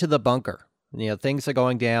get to the bunker. You know, things are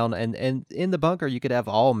going down, and in the bunker you could have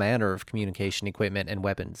all manner of communication equipment and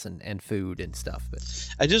weapons and food and stuff.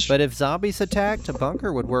 But if zombies attacked, a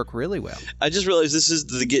bunker would work really well. I just realized this is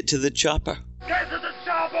the get to the chopper. Get to the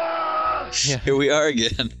chopper! Yeah. Here we are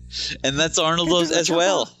again. And that's Arnold as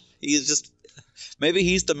well. Maybe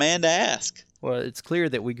he's the man to ask. Well, it's clear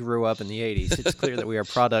that we grew up in the 80s. It's clear that we are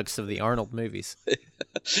products of the Arnold movies.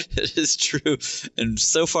 It is true. And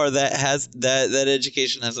so far that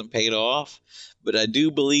education hasn't paid off. But I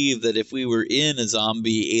do believe that if we were in a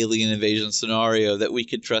zombie alien invasion scenario, that we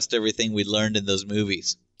could trust everything we learned in those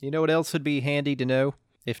movies. You know what else would be handy to know?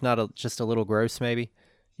 If not just a little gross, maybe?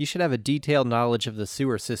 You should have a detailed knowledge of the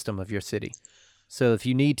sewer system of your city. So if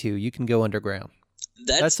you need to, you can go underground.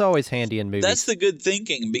 That's always handy in movies. That's the good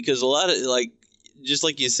thinking, because a lot of, like, just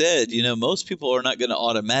like you said, you know, most people are not going to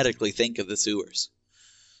automatically think of the sewers.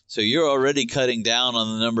 So you're already cutting down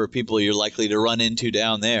on the number of people you're likely to run into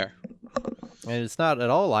down there. And it's not at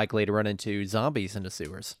all likely to run into zombies in the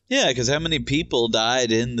sewers. Yeah, because how many people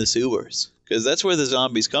died in the sewers? Because that's where the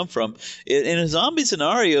zombies come from. In a zombie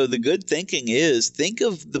scenario, the good thinking is think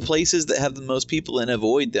of the places that have the most people and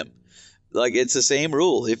avoid them. Like, it's the same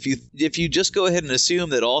rule. If you just go ahead and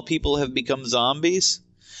assume that all people have become zombies,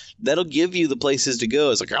 that'll give you the places to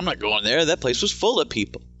go. It's like, I'm not going there. That place was full of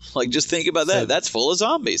people. Like, just think about that. That's full of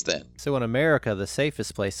zombies then. So in America, the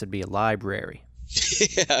safest place would be a library.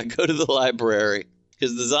 Yeah, go to the library.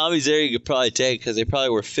 Because the zombies there you could probably take because they probably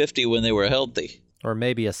were 50 when they were healthy. Or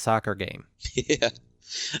maybe a soccer game. Yeah.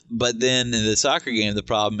 But then in the soccer game, the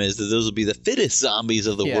problem is that those will be the fittest zombies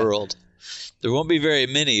of the world. There won't be very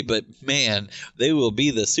many, but man, they will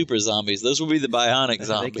be the super zombies. Those will be the bionic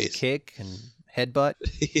zombies. They can kick and headbutt.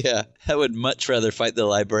 Yeah, I would much rather fight the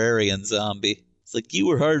librarian zombie. It's like, you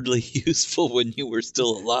were hardly useful when you were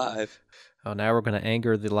still alive. Oh, now we're going to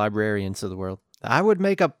anger the librarians of the world. I would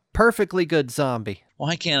make a perfectly good zombie.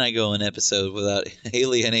 Why can't I go an episode without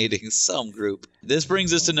alienating some group? This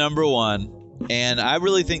brings us to number 1. And I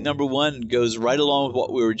really think number 1 goes right along with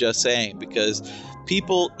what we were just saying, because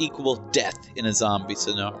people equal death in a zombie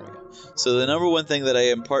scenario. So the number 1 thing that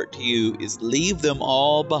I impart to you is leave them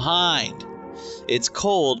all behind. It's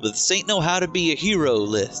cold, but this ain't no how to be a hero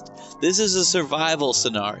list. This is a survival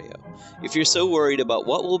scenario. If you're so worried about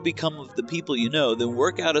what will become of the people you know, then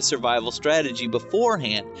work out a survival strategy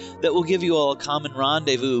beforehand that will give you all a common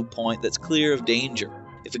rendezvous point that's clear of danger.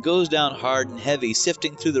 If it goes down hard and heavy,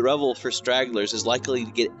 sifting through the rubble for stragglers is likely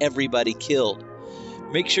to get everybody killed.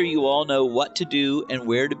 Make sure you all know what to do and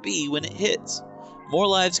where to be when it hits. More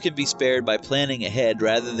lives can be spared by planning ahead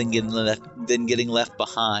rather than getting left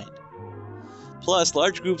behind. Plus,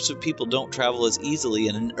 large groups of people don't travel as easily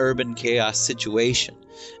in an urban chaos situation,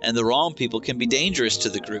 and the wrong people can be dangerous to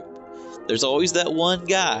the group. There's always that one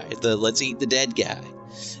guy, the let's eat the dead guy,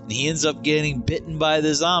 and he ends up getting bitten by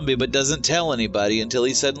the zombie but doesn't tell anybody until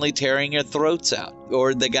he's suddenly tearing their throats out.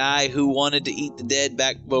 Or the guy who wanted to eat the dead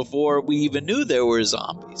back before we even knew there were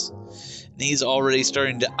zombies. And he's already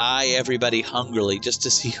starting to eye everybody hungrily just to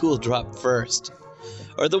see who will drop first.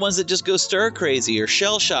 Or the ones that just go stir-crazy or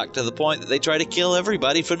shell-shocked to the point that they try to kill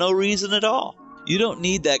everybody for no reason at all. You don't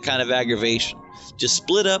need that kind of aggravation. Just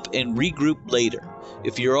split up and regroup later.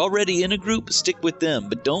 If you're already in a group, stick with them,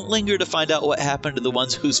 but don't linger to find out what happened to the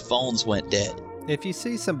ones whose phones went dead. If you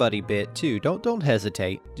see somebody bit, too, don't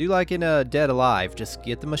hesitate. Do like in Dead Alive. Just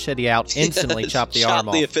get the machete out, instantly chop the arm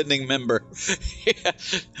off. Chop the offending member.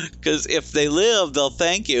 Because if they live, they'll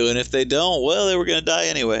thank you, and if they don't, well, they were going to die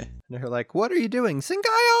anyway. And they're like, what are you doing?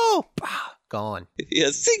 Singayo! Gone. Yeah,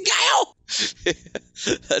 Singayo!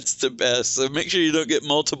 That's the best. So make sure you don't get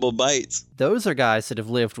multiple bites. Those are guys that have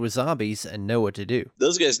lived with zombies and know what to do.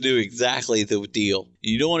 Those guys do exactly the deal.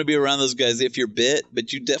 You don't want to be around those guys if you're bit,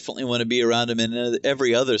 but you definitely want to be around them in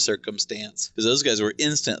every other circumstance. Because those guys were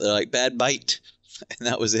instant. They're like, bad bite. And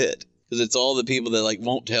that was it. Because it's all the people that like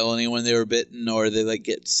won't tell anyone they were bitten, or they like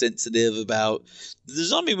get sensitive about. The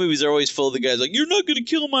zombie movies are always full of the guys like, you're not going to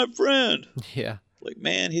kill my friend. Yeah. Like,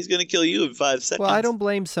 man, he's going to kill you in 5 seconds. Well, I don't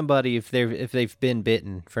blame somebody if they've been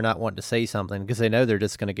bitten for not wanting to say something, because they know they're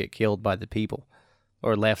just going to get killed by the people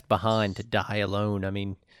or left behind to die alone. I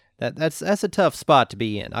mean, that's a tough spot to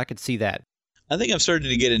be in. I could see that. I think I'm starting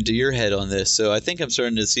to get into your head on this, so I think I'm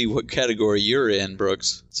starting to see what category you're in,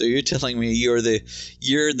 Brooks. So you're telling me you're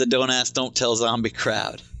the don't ask, don't tell zombie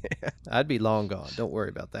crowd. I'd be long gone. Don't worry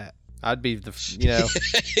about that. I'd be the.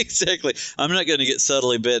 Exactly. I'm not going to get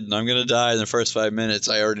subtly bitten. I'm going to die in the first 5 minutes.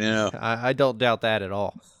 I already know. I don't doubt that at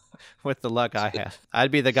all. With the luck I have, I'd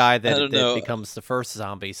be the guy that becomes the first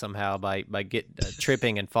zombie somehow by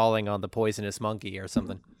tripping and falling on the poisonous monkey or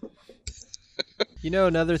something. You know,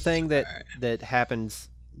 another thing that happens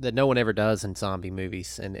that no one ever does in zombie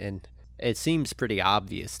movies, and it seems pretty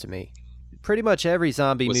obvious to me. Pretty much every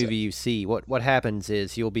zombie movie you see, what happens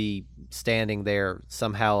is you'll be standing there,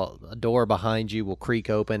 somehow a door behind you will creak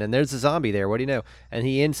open, and there's a zombie there. What do you know? And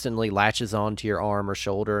he instantly latches onto your arm or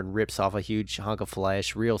shoulder and rips off a huge hunk of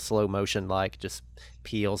flesh, real slow motion, like just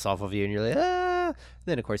peels off of you, and you're like, ah!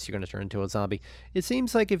 Then, of course, you're going to turn into a zombie. It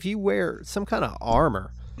seems like if you wear some kind of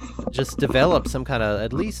armor, just develop some kind of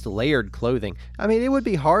at least layered clothing. I mean, it would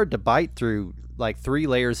be hard to bite through like 3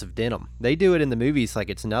 layers of denim. They do it in the movies like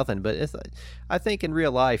it's nothing, but I think in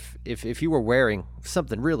real life, if you were wearing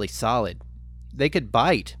something really solid, they could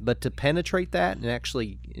bite, but to penetrate that and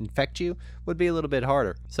actually infect you would be a little bit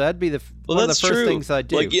harder. So that'd be one of the first things I'd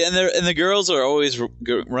do. Like, yeah, and the girls are always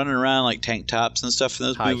running around like tank tops and stuff in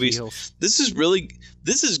those High movies. heels. This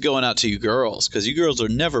is going out to you girls, because you girls are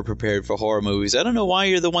never prepared for horror movies. I don't know why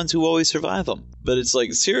you're the ones who always survive them, but it's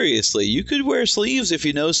like, seriously, you could wear sleeves if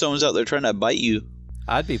you know someone's out there trying to bite you.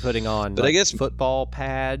 I'd be putting on But I guess football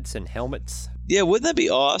pads and helmets. Yeah, wouldn't that be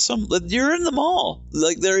awesome? You're in the mall.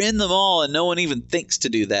 Like, they're in the mall, and no one even thinks to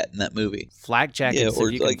do that in that movie. Flak jackets,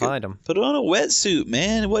 if you can find them. Put on a wetsuit,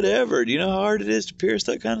 man. Whatever. Do you know how hard it is to pierce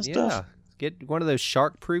that kind of stuff? Get one of those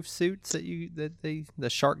shark-proof suits that the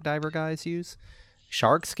shark diver guys use.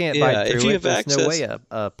 Sharks can't bite through it. There's no way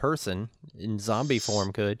a person in zombie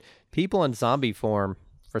form could. People in zombie form,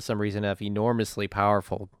 for some reason, have enormously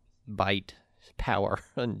powerful bite power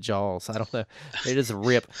and jaws. I don't know. They just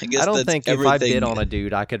rip. I don't think if I bit on a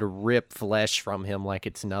dude, I could rip flesh from him like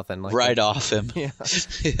it's nothing. Like off him. Yeah.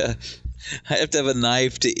 Yeah. I have to have a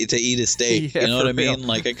knife to eat a steak. Yeah, you know what I real. mean?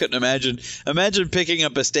 Like, I couldn't imagine picking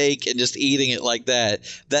up a steak and just eating it like that.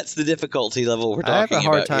 That's the difficulty level we're talking about here. I have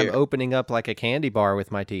a hard time opening up like a candy bar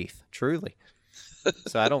with my teeth. Truly.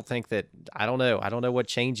 So I don't think that. I don't know. I don't know what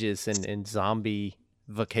changes in zombie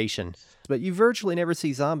vacation. But you virtually never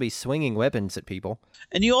see zombies swinging weapons at people.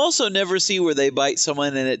 And you also never see where they bite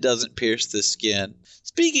someone and it doesn't pierce the skin.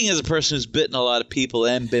 Speaking as a person who's bitten a lot of people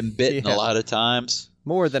and been bitten a lot of times.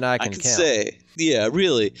 More than I can count. Say. Yeah,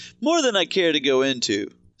 really. More than I care to go into.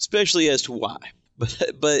 Especially as to why. But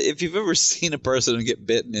if you've ever seen a person get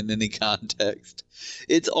bitten in any context,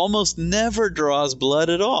 it almost never draws blood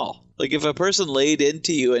at all. Like, if a person laid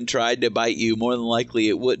into you and tried to bite you, more than likely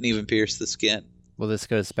it wouldn't even pierce the skin. Well, this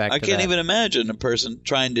goes back to I can't even imagine a person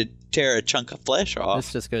trying to tear a chunk of flesh off.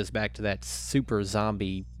 This just goes back to that super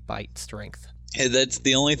zombie bite strength. Hey, that's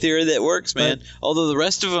the only theory that works, man. Although the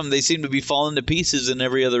rest of them, they seem to be falling to pieces in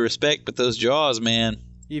every other respect, but those jaws, man.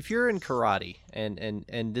 If you're in karate,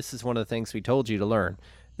 and this is one of the things we told you to learn,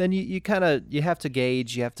 then you have to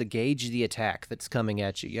gauge the attack that's coming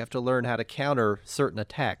at you. You have to learn how to counter certain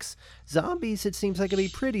attacks. Zombies, it seems like it'd be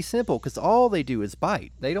pretty simple because all they do is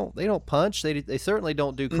bite. They don't punch. They certainly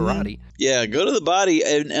don't do karate. Yeah, go to the body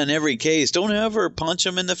in every case. Don't ever punch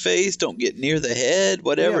them in the face. Don't get near the head.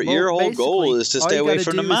 Whatever. Yeah, your whole goal is to stay away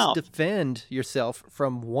from the mouth. All you gotta do is defend yourself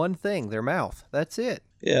from one thing, their mouth. That's it.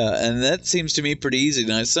 Yeah, and that seems to me pretty easy.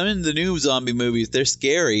 Now, some of the new zombie movies, they're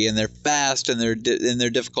scary and they're fast and they're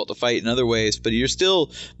difficult to fight in other ways, but you're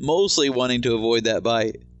still mostly wanting to avoid that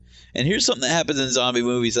bite. And here's something that happens in zombie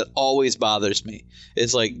movies that always bothers me.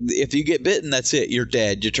 It's like, if you get bitten, that's it. You're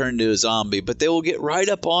dead. You turn into a zombie. But they will get right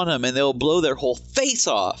up on them and they'll blow their whole face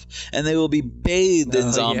off. And they will be bathed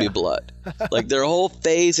in zombie blood. Like, their whole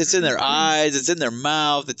face, it's in their eyes, it's in their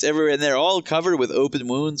mouth, it's everywhere. And they're all covered with open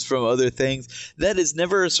wounds from other things. That is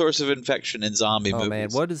never a source of infection in zombie movies. Oh, man.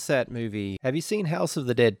 What is that movie? Have you seen House of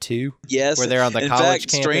the Dead 2? Yes. Where they're on the college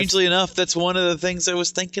campus? Strangely enough, that's one of the things I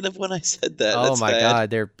was thinking of when I said that. Oh, that's my bad. God.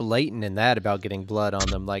 They're blatant in that about getting blood on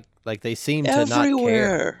them. Like they seem to not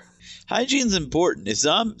care. Hygiene's important.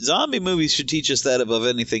 Zombie movies should teach us that above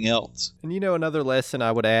anything else. And another lesson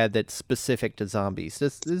I would add that's specific to zombies.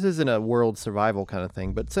 This isn't a world survival kind of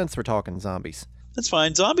thing, but since we're talking zombies. That's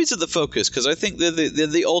fine. Zombies are the focus because I think they're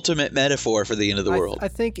the ultimate metaphor for the end of the world. I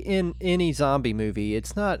think in any zombie movie,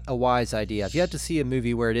 it's not a wise idea. If you have to see a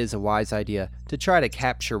movie where it is a wise idea, to try to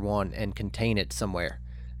capture one and contain it somewhere.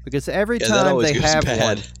 Because every time they have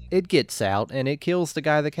one, it gets out and it kills the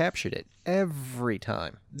guy that captured it. Every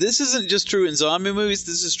time. This isn't just true in zombie movies.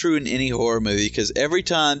 This is true in any horror movie because every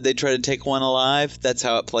time they try to take one alive, that's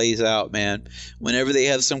how it plays out, man. Whenever they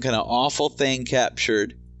have some kind of awful thing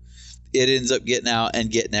captured, it ends up getting out and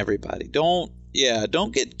getting everybody. Don't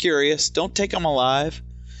get curious. Don't take them alive.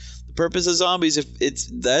 The purpose of zombies, if it's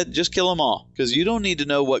that, just kill them all because you don't need to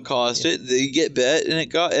know what caused it. They get bit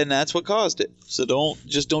and that's what caused it. So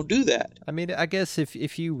don't do that. I mean, I guess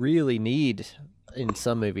if you really need, in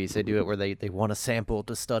some movies they do it where they want a sample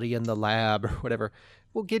to study in the lab or whatever.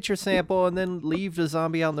 Well, get your sample and then leave the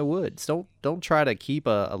zombie out in the woods. Don't try to keep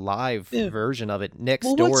a live version of it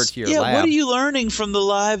next door to your lab. What are you learning from the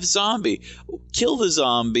live zombie? Kill the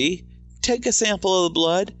zombie, take a sample of the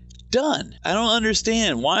blood. Done. I don't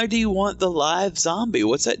understand. Why do you want the live zombie?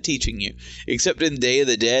 What's that teaching you? Except in Day of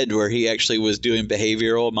the Dead, where he actually was doing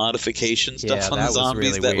behavioral modification stuff on the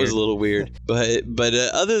zombies. That was a little weird. But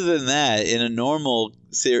other than that, in a normal,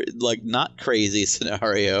 not crazy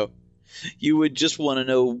scenario, You would just want to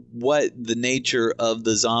know what the nature of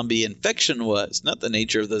the zombie infection was, not the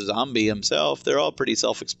nature of the zombie himself. They're all pretty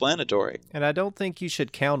self-explanatory. And I don't think you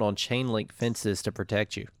should count on chain link fences to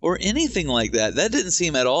protect you. Or anything like that. That didn't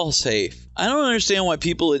seem at all safe. I don't understand why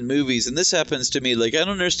people in movies, and this happens to me, like I don't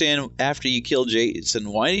understand after you kill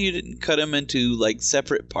Jason, why you didn't cut him into like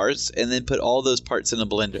separate parts and then put all those parts in a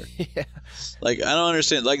blender. Yeah. Like I don't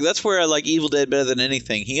understand. Like that's where I like Evil Dead better than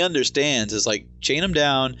anything. He understands is like chain them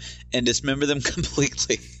down and dismember them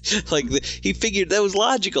completely. Like he figured that was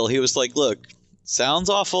logical. He was like, look, sounds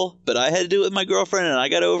awful, but I had to do it with my girlfriend and I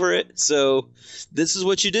got over it. So this is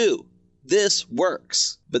what you do. This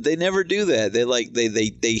works. But they never do that.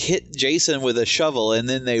 They hit Jason with a shovel and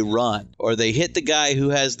then they run. Or they hit the guy who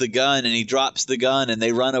has the gun and he drops the gun and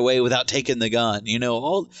they run away without taking the gun. You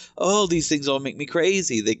know, all these things all make me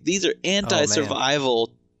crazy. These are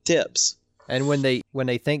anti-survival tips. And when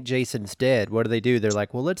they think Jason's dead, what do? They're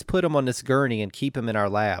like, well, let's put him on this gurney and keep him in our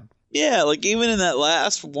lab. Yeah, like even in that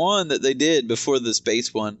last one that they did before the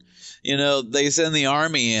space one, you know, they send the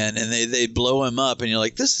army in and they blow him up and you're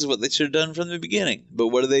like, this is what they should have done from the beginning. But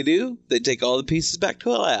what do? They take all the pieces back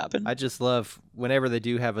to a lab. And I just love whenever they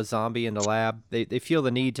do have a zombie in the lab, they feel the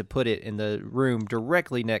need to put it in the room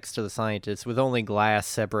directly next to the scientists with only glass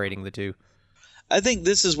separating the two. I think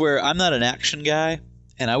this is where I'm not an action guy.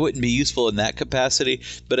 And I wouldn't be useful in that capacity,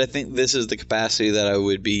 but I think this is the capacity that I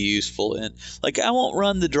would be useful in. Like, I won't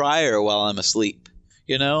run the dryer while I'm asleep.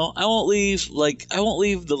 You know, I won't leave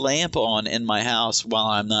the lamp on in my house while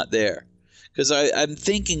I'm not there. Because I'm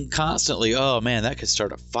thinking constantly, oh man, that could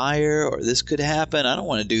start a fire or this could happen. I don't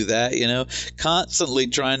want to do that, you know. Constantly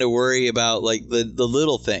trying to worry about like the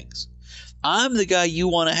little things. I'm the guy you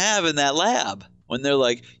want to have in that lab. When they're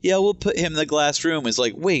like, yeah, we'll put him in the glass room. It's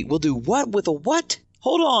like, wait, we'll do what with a what?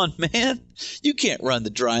 Hold on, man. You can't run the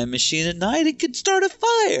drying machine at night. It could start a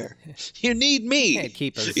fire. You need me. Can't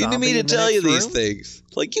keep a You need me zombie to in the tell you next these room? things.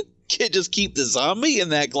 Like, you can't just keep the zombie in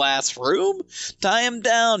that glass room. Tie him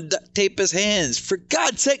down, duct tape his hands. For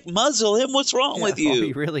God's sake, muzzle him. What's wrong with All you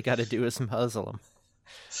you? really got to do is muzzle him.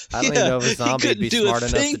 I don't even know if a zombie would be he couldn't do smart a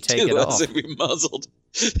enough thing to take it us off. if he muzzled.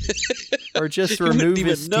 Or just He wouldn't remove even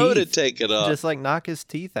his know to teeth. take it off. Just like knock his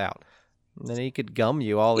teeth out. And then he could gum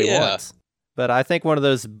you all he Yeah. wants. But I think one of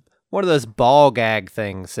those ball gag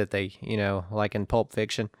things that they, like in Pulp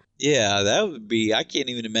Fiction. Yeah, that would be. I can't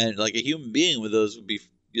even imagine. Like a human being with those would be.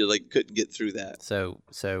 You like couldn't get through that. So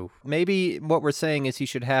maybe what we're saying is you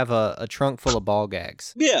should have a trunk full of ball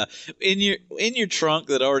gags. Yeah, in your trunk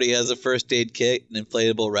that already has a first aid kit, an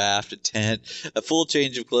inflatable raft, a tent, a full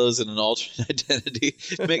change of clothes, and an alternate identity.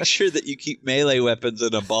 Make sure that you keep melee weapons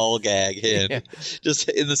and a ball gag in. Yeah. Just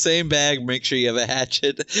in the same bag, make sure you have a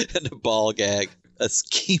hatchet and a ball gag. A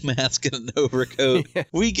ski mask and an overcoat. Yeah.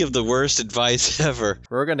 We give the worst advice ever.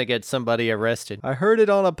 We're going to get somebody arrested. I heard it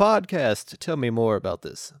on a podcast. Tell me more about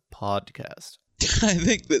this podcast. I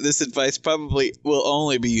think that this advice probably will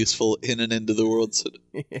only be useful in an end of the world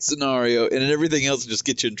scenario, and everything else will just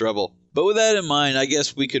get you in trouble. But with that in mind, I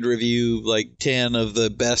guess we could review like 10 of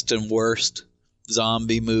the best and worst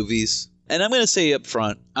zombie movies. And I'm going to say up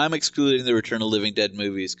front, I'm excluding the Return of the Living Dead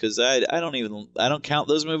movies because I don't count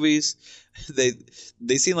those movies.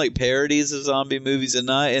 They seem like parodies of zombie movies and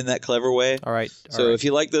not in that clever way. All right. So if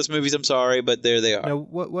you like those movies, I'm sorry, but there they are. Now,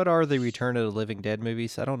 what are the Return of the Living Dead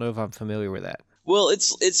movies? I don't know if I'm familiar with that. Well,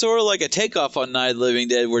 it's sort of like a takeoff on Night of the Living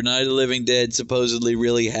Dead, where Night of the Living Dead supposedly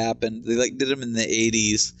really happened. They did them in the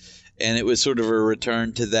 80s, and it was sort of a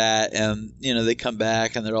return to that. And they come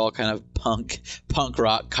back, and they're all kind of punk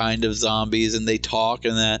rock kind of zombies, and they talk,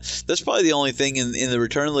 and that's probably the only thing in the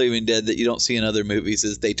Return of the Living Dead that you don't see in other movies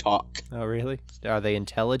is they talk. Oh, really? Are they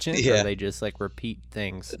intelligent? Yeah. Or are they just like repeat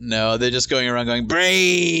things? No, they're just going around going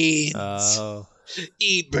brains. Oh,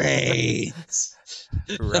 Eat brains.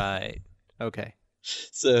 right. Okay.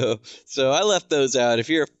 So I left those out. If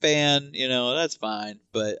you're a fan, that's fine.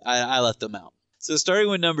 But I left them out. So starting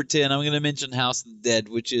with number 10, I'm going to mention House of the Dead,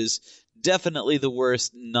 which is definitely the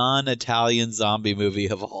worst non-Italian zombie movie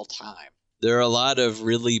of all time. There are a lot of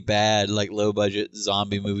really bad, like low-budget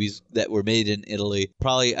zombie movies that were made in Italy,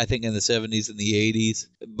 probably I think in the 70s and the 80s.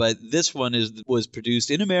 But this one was produced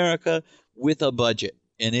in America with a budget,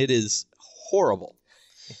 and it is horrible.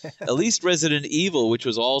 At least Resident Evil, which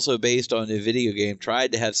was also based on a video game,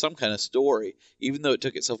 tried to have some kind of story, even though it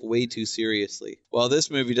took itself way too seriously. While this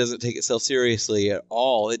movie doesn't take itself seriously at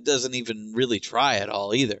all, it doesn't even really try at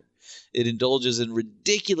all either. It indulges in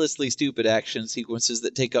ridiculously stupid action sequences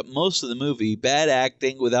that take up most of the movie, bad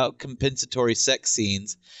acting without compensatory sex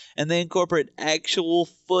scenes, and they incorporate actual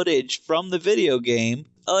footage from the video game,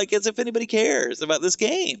 like as if anybody cares about this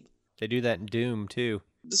game. They do that in Doom, too.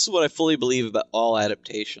 This is what I fully believe about all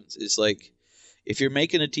adaptations. It's like, if you're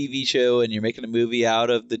making a TV show and you're making a movie out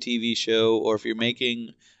of the TV show, or if you're making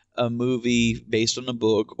a movie based on a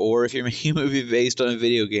book, or if you're making a movie based on a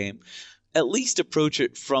video game, at least approach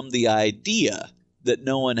it from the idea that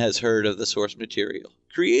no one has heard of the source material.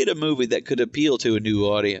 Create a movie that could appeal to a new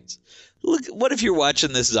audience. Look, what if you're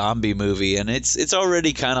watching this zombie movie and it's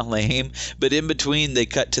already kind of lame, but in between they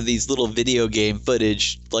cut to these little video game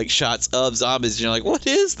footage, like shots of zombies, and you're like, what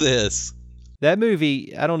is this? That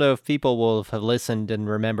movie, I don't know if people will have listened and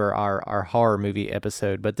remember our horror movie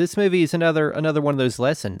episode, but this movie is another one of those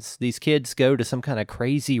lessons. These kids go to some kind of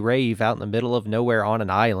crazy rave out in the middle of nowhere on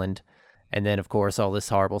an island, and then, of course, all this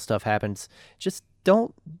horrible stuff happens. Just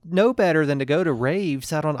don't know better than to go to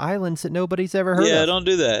raves out on islands that nobody's ever heard of. Yeah, don't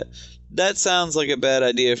do that. That sounds like a bad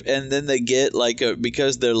idea. And then they get,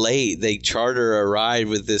 because they're late, they charter a ride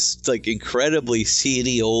with this, incredibly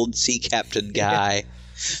seedy old sea captain guy.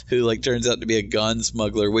 Who turns out to be a gun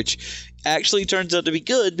smuggler, which actually turns out to be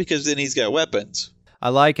good because then he's got weapons. I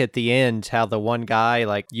like at the end how the one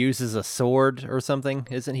guy uses a sword or something.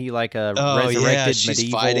 Isn't he like a resurrected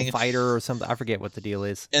medieval fighter or something? I forget what the deal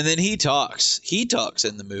is. And then he talks. He talks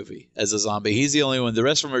in the movie as a zombie. He's the only one. The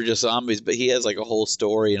rest of them are just zombies, but he has a whole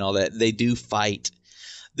story and all that. They do fight.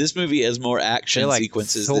 This movie has more action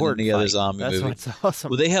sequences than any other zombie movie. That's what's awesome.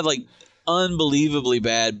 Well, they have unbelievably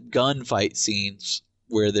bad gunfight scenes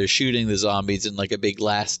where they're shooting the zombies in a big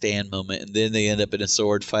last stand moment, and then they end up in a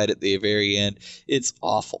sword fight at the very end. It's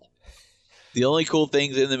awful. The only cool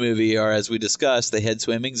things in the movie are, as we discussed, they had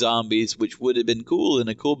swimming zombies, which would have been cool in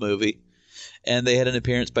a cool movie, and they had an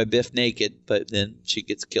appearance by Biff naked, but then she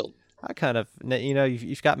gets killed. I kind of,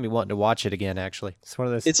 you've got me wanting to watch it again, actually. It's one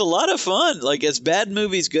of those. It's a lot of fun. As bad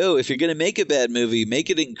movies go, if you're going to make a bad movie, make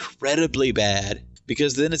it incredibly bad,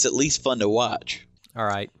 because then it's at least fun to watch. All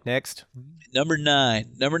right, next. Number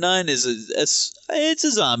 9. Number 9 is it's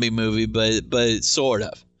a zombie movie, but sort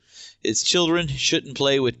of. It's Children Shouldn't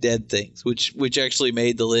Play with Dead Things, which actually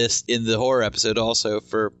made the list in the horror episode also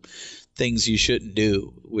for things you shouldn't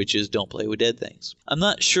do, which is don't play with dead things. I'm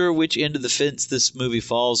not sure which end of the fence this movie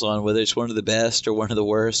falls on, whether it's one of the best or one of the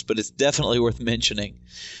worst, but it's definitely worth mentioning.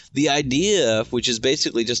 The idea, which is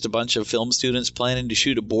basically just a bunch of film students planning to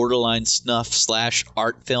shoot a borderline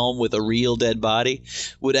snuff/art film with a real dead body,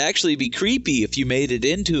 would actually be creepy if you made it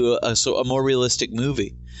into a more realistic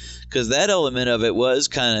movie. Because that element of it was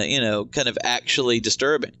kind of actually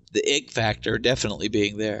disturbing. The ick factor definitely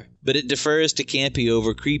being there. But it defers to campy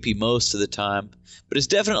over creepy most of the time. But it's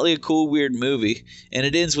definitely a cool, weird movie. And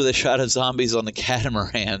it ends with a shot of zombies on the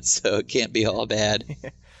catamaran, so it can't be all bad.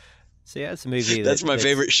 See, that's a movie. That's my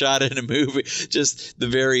favorite shot in a movie. Just the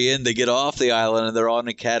very end, they get off the island and they're on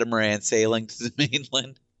a catamaran sailing to the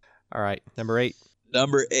mainland. All right, number 8.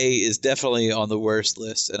 Number 8 is definitely on the worst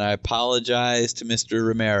list, and I apologize to Mr.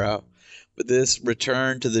 Romero, but this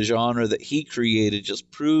return to the genre that he created just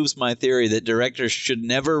proves my theory that directors should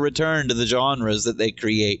never return to the genres that they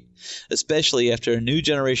create, especially after a new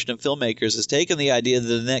generation of filmmakers has taken the idea to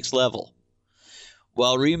the next level.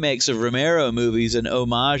 While remakes of Romero movies and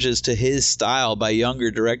homages to his style by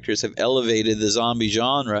younger directors have elevated the zombie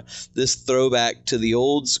genre, this throwback to the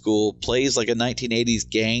old school plays like a 1980s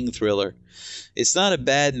gang thriller. It's not a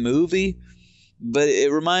bad movie, but it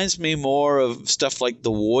reminds me more of stuff like The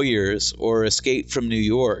Warriors or Escape from New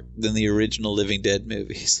York than the original Living Dead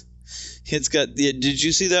movies. It's got. Did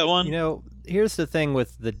you see that one? Here's the thing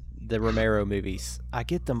with the Romero movies. I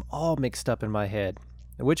get them all mixed up in my head.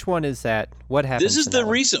 Which one is that? What happens? This is the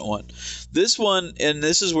recent one. This one, and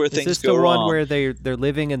this is where things go wrong. Is this the one where they're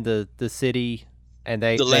living in the city and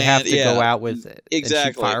they have to go out with and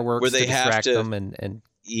shoot fireworks where they to distract them and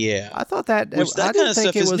yeah. I thought that I didn't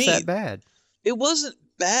think it was that bad. It wasn't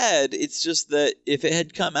bad. It's just that if it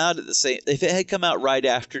had come out if it had come out right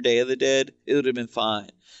after Day of the Dead, it would have been fine.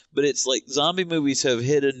 But it's like zombie movies have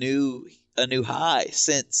hit a new high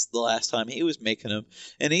since the last time he was making them,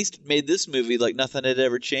 and he's made this movie like nothing had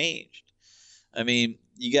ever changed. I mean,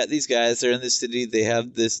 you got these guys, they're in the city, they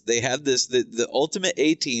have the ultimate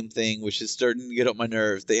A-team thing, which is starting to get on my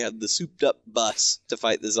nerves. They have the souped up bus to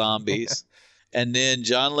fight the zombies. And then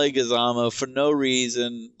John Leguizamo, for no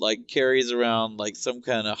reason, carries around some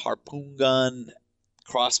kind of harpoon gun,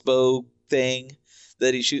 crossbow thing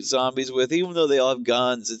that he shoots zombies with, even though they all have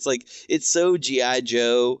guns. It's so G.I.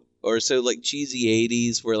 Joe, or so cheesy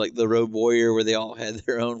 80s, where the Road Warrior, where they all had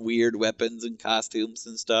their own weird weapons and costumes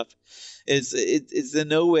and stuff. It's in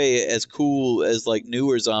no way as cool as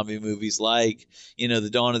newer zombie movies the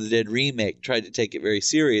Dawn of the Dead remake tried to take it very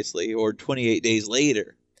seriously, or 28 Days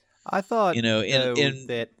Later. I thought in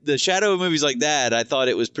the shadow of movies like that, I thought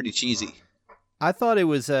it was pretty cheesy. I thought it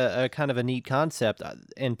was a kind of a neat concept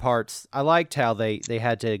in parts. I liked how they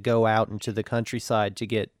had to go out into the countryside to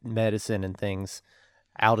get medicine and things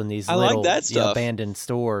out in these I like little that stuff. abandoned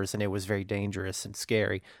stores, and it was very dangerous and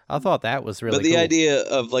scary. I thought that was really But the cool. idea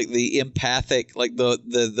of like the empathic, like the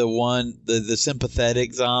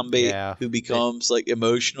sympathetic zombie Yeah. who becomes like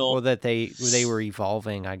emotional. Well, that they were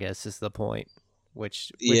evolving, I guess, is the point.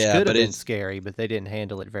 Which Yeah, could but have been it's- scary, but they didn't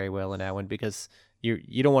handle it very well in that one because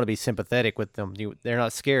you don't want to be sympathetic with them. They're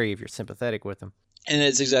not scary if you're sympathetic with them. And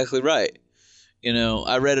it's exactly right. You know,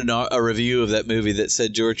 I read a review of that movie that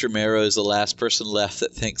said George Romero is the last person left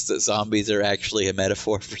that thinks that zombies are actually a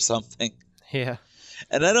metaphor for something. Yeah.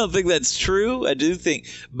 And I don't think that's true.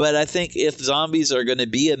 But I think if zombies are going to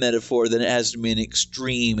be a metaphor, then it has to be an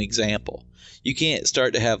extreme example. You can't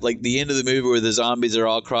start to have, like, the end of the movie where the zombies are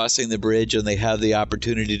all crossing the bridge and they have the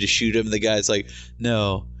opportunity to shoot them. The guy's like,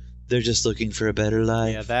 no, they're just looking for a better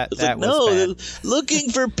life. Yeah, that It's like, was no, bad. they're looking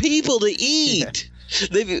for people to eat.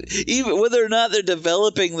 They've, even whether or not they're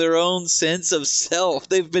developing their own sense of self,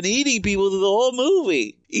 they've been eating people through the whole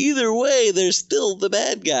movie. Either way, they're still the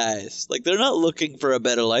bad guys. Like, they're not looking for a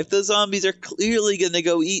better life. The zombies are clearly going to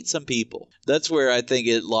go eat some people. That's where I think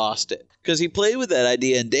it lost it. Because he played with that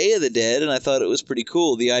idea in Day of the Dead, and I thought it was pretty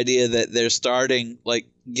cool. The idea that they're starting, like,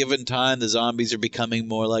 given time, the zombies are becoming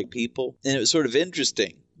more like people. And it was sort of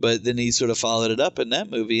interesting. But then he sort of followed it up in that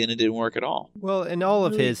movie, and it didn't work at all. Well, in all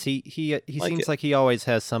of his, he like seems it. like he always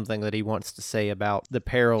has something that he wants to say about the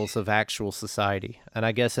perils of actual society. And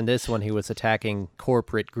I guess in this one, he was attacking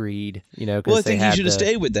corporate greed. You know, Well, I because think he should have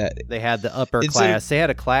stayed with that. They had the upper Instead of- class. They had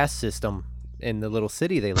a class system in the little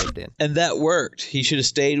city they lived in. And that worked. He should have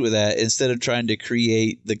stayed with that instead of trying to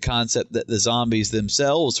create the concept that the zombies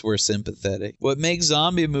themselves were sympathetic. What makes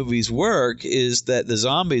zombie movies work is that the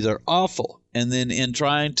zombies are awful. And then in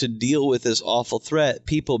trying to deal with this awful threat,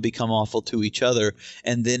 people become awful to each other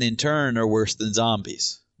and then in turn are worse than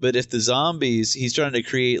zombies. But if the zombies, he's trying to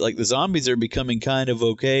create, like, the zombies are becoming kind of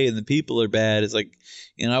okay and the people are bad, it's like,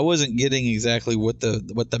 you know, I wasn't getting exactly what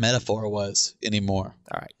the metaphor was anymore.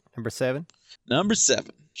 All right, number 7. Number 7,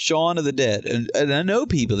 Shaun of the Dead. And I know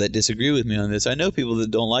people that disagree with me on this. I know people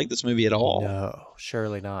that don't like this movie at all. No,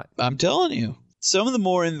 surely not. I'm telling you. Some of the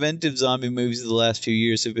more inventive zombie movies of the last few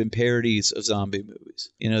years have been parodies of zombie movies.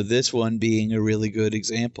 You know, this one being a really good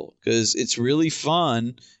example because it's really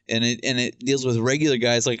fun and it deals with regular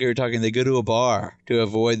guys like you were talking. They go to a bar to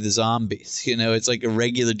avoid the zombies. You know, it's like a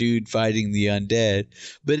regular dude fighting the undead,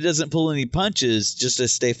 but it doesn't pull any punches just to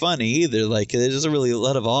stay funny either. Like, there's really a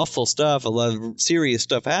lot of awful stuff, a lot of serious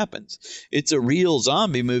stuff happens. It's a real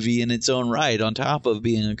zombie movie in its own right on top of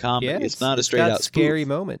being a comedy. Yeah, it's not a it's straight got out scary spoof.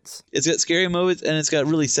 moments. It's got scary moments, and it's got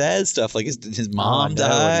really sad stuff, like his mom Oh, no,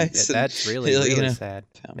 dies. and- That's really, you really know. sad.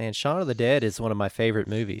 Man, Shaun of the Dead is one of my favorite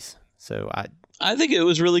movies. So I think it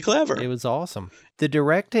was really clever. it was awesome. The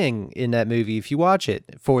directing in that movie, if you watch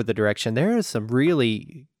it for the direction, there is some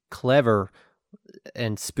really clever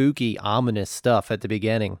and spooky, ominous stuff at the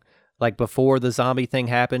beginning. Like before the zombie thing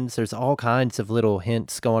happens, there's all kinds of little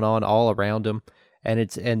hints going on all around him. And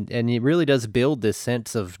it really does build this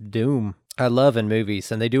sense of doom. I love in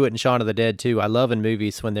movies, and they do it in Shaun of the Dead too. I love in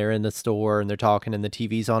movies when they're in the store and they're talking and the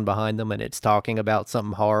TV's on behind them and it's talking about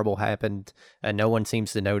something horrible happened and no one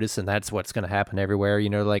seems to notice, and that's what's going to happen everywhere. You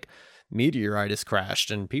know, like meteorite has crashed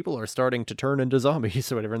and people are starting to turn into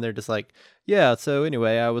zombies or whatever, and they're just like, yeah, so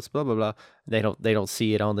anyway, I was blah blah blah. They don't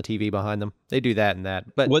see it on the TV behind them. They do that and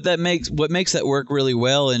that. But what makes that work really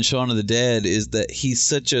well in Shaun of the Dead is that he's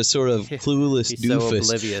such a sort of clueless he's so doofus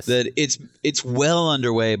oblivious. that it's well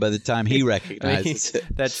underway by the time he recognizes it.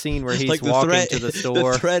 That scene where he's Like the walking threat, to the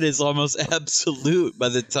store. The threat is almost absolute by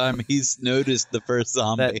the time he's noticed the first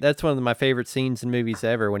zombie. That's one of my favorite scenes in movies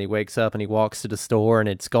ever, when he wakes up and he walks to the store and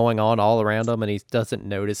it's going on all around him and he doesn't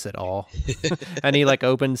notice at all. And he like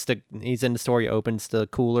he's in the store, he opens the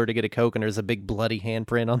cooler to get a Coke and there's a big bloody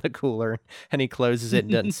handprint on the cooler and he closes it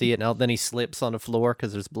and doesn't see it. And then he slips on the floor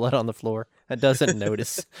because there's blood on the floor and doesn't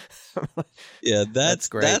notice. Yeah, that's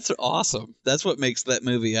great. That's awesome. That's what makes that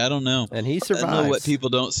movie. I don't know. And he I survives. don't know what people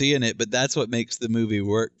don't see in it, but that's what makes the movie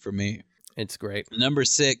work for me. It's great. Number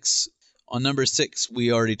 6. On number 6,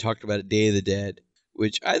 we already talked about it, Day of the Dead,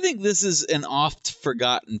 which I think this is an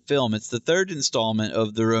oft-forgotten film. It's the third installment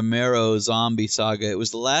of the Romero zombie saga. It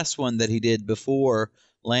was the last one that he did before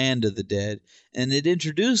Land of the Dead, and it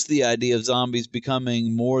introduced the idea of zombies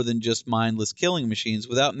becoming more than just mindless killing machines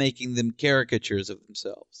without making them caricatures of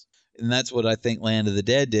themselves. And that's what I think Land of the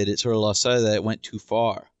Dead did. It sort of lost sight of that. It went too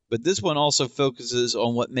far. But this one also focuses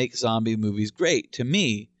on what makes zombie movies great. To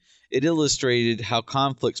me, it illustrated how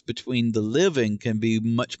conflicts between the living can be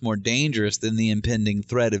much more dangerous than the impending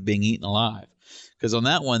threat of being eaten alive. Because on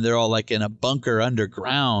that one, they're all like in a bunker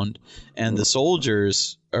underground, and the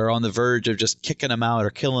soldiers are on the verge of just kicking them out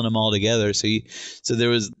or killing them altogether. So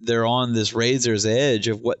they're on this razor's edge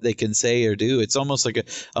of what they can say or do. It's almost like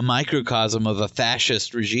a microcosm of a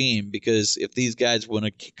fascist regime, because if these guys want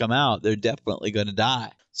to kick them out, they're definitely going to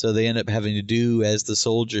die. So they end up having to do as the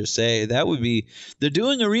soldiers say. They're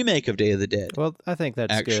doing a remake of Day of the Dead. Well, I think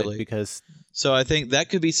that's actually good because So I think that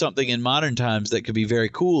could be something in modern times that could be very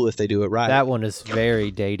cool if they do it right. that one is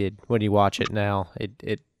very dated when you watch it now.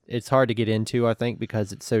 It's hard to get into, I think,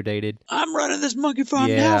 because it's so dated. I'm running this monkey farm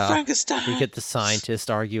Yeah. now, Frankenstein. You get the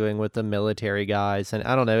scientist arguing with the military guys, and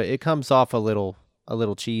I don't know, it comes off a little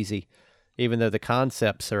cheesy, even though the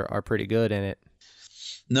concepts are pretty good in it.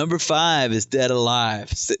 Number 5 is Dead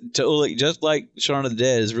Alive. Totally, just like Shaun of the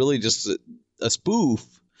Dead, is really just a spoof,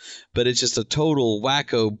 but it's just a total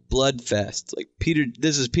wacko blood fest. Like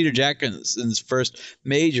this is Peter Jackson's first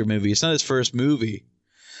major movie. It's not his first movie,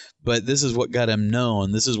 but this is what got him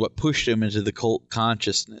known. This is what pushed him into the cult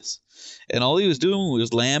consciousness. And all he was doing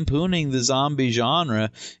was lampooning the zombie genre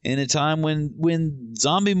in a time when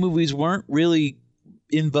zombie movies weren't really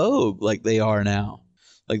in vogue like they are now.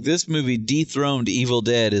 Like, this movie dethroned Evil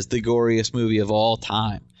Dead as the goriest movie of all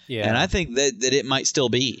time. Yeah. And I think that it might still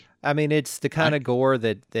be. I mean, it's the kind of gore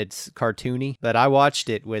that's cartoony. But I watched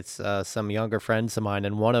it with some younger friends of mine,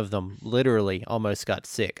 and one of them literally almost got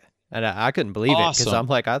sick. And I couldn't believe it because I'm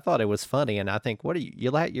like, I thought it was funny. And I think, what are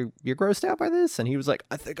you're grossed out by this? And he was like,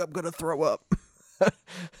 I think I'm going to throw up.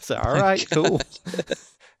 So, all right, cool.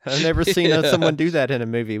 I've never seen someone do that in a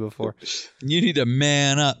movie before. You need to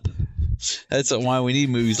man up. That's why we need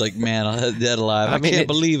movies like Dead Alive. I mean, can't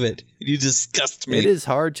believe it. You disgust me. It is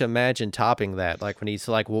hard to imagine topping that. Like when he's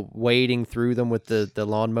like wading through them with the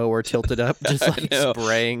lawnmower tilted up, just like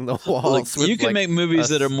spraying the walls. Like, you can make movies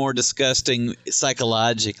that are more disgusting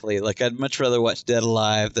psychologically. Like, I'd much rather watch Dead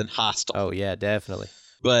Alive than Hostel. Oh yeah, definitely.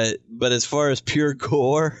 But as far as pure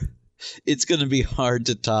gore, it's going to be hard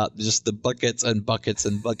to top just the buckets and buckets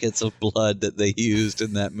and buckets of blood that they used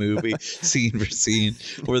in that movie, scene for scene,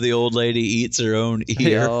 where the old lady eats her own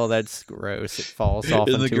ear. Oh, that's gross. It falls off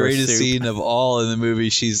In into the greatest her soup. scene of all in the movie,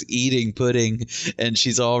 she's eating pudding, and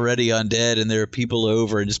she's already undead, and there are people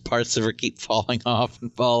over, and just parts of her keep falling off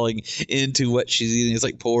and falling into what she's eating. It's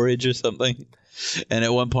like porridge or something. And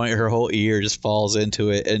at one point, her whole ear just falls into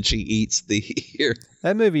it, and she eats the ear.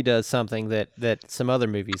 That movie does something that some other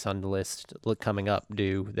movies on the list coming up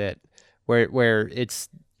do, that where it's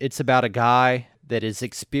about a guy that is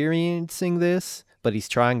experiencing this, but he's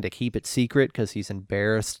trying to keep it secret because he's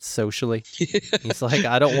embarrassed socially. He's like,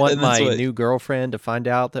 I don't want my new girlfriend to find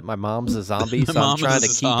out that my mom's a zombie, so I'm trying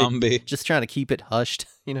to keep it hushed.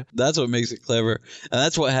 You know, that's what makes it clever, and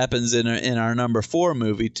that's what happens in our number 4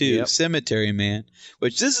 movie too, Cemetery Man.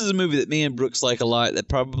 Which this is a movie that me and Brooks like a lot. That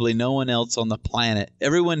probably no one else on the planet.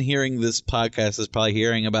 Everyone hearing this podcast is probably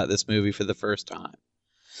hearing about this movie for the first time.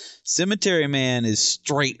 Cemetery Man is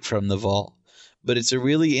straight from the vault. But it's a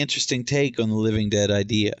really interesting take on the Living Dead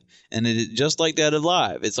idea. And it just like Dead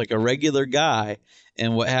Alive, it's like a regular guy.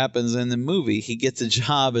 And what happens in the movie, he gets a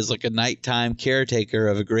job as like a nighttime caretaker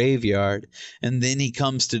of a graveyard. And then he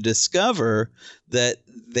comes to discover that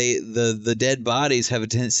the dead bodies have a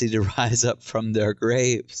tendency to rise up from their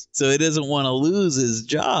graves. So he doesn't want to lose his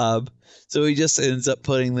job. So he just ends up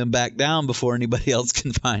putting them back down before anybody else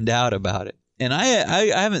can find out about it. And I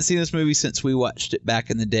haven't seen this movie since we watched it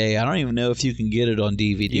back in the day. I don't even know if you can get it on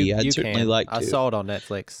DVD. I'd certainly like to. I saw it on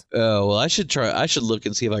Netflix. Oh, well, I should try. I should look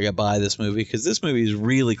and see if I can buy this movie, because this movie is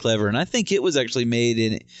really clever. And I think it was actually made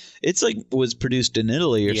in – it's like was produced in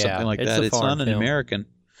Italy or something like that. It's not an American.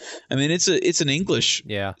 I mean, it's an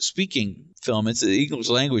English-speaking film. It's an English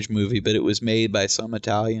language movie, but it was made by some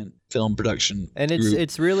Italian film production and group.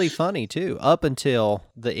 It's really funny, too, up until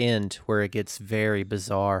the end where it gets very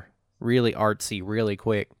bizarre. Really artsy, really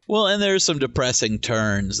quick. Well, and there's some depressing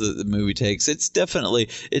turns that the movie takes. It's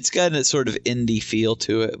got a sort of indie feel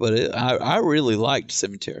to it, but I really liked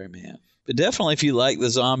Cemetery Man. But definitely, if you like the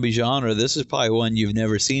zombie genre, this is probably one you've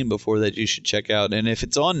never seen before that you should check out. And if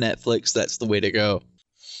it's on Netflix, that's the way to go.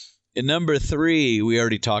 In number 3, we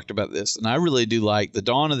already talked about this, and I really do like the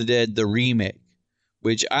Dawn of the Dead, the remake.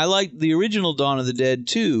 Which I like the original Dawn of the Dead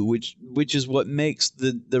too, which is what makes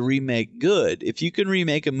the remake good. If you can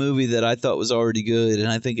remake a movie that I thought was already good, and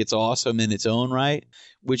I think it's awesome in its own right,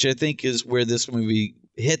 which I think is where this movie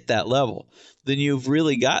hit that level, then you've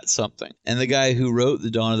really got something. And the guy who wrote the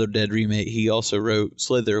Dawn of the Dead remake, he also wrote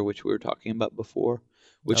Slither, which we were talking about before,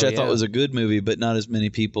 which I thought was a good movie, but not as many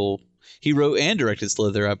people. He wrote and directed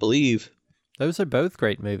Slither, I believe. Those are both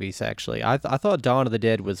great movies, actually. I thought Dawn of the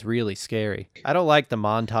Dead was really scary. I don't like the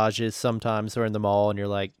montages sometimes they're in the mall and you're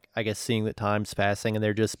like, I guess seeing that time's passing and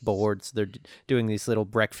they're just bored. So they're doing these little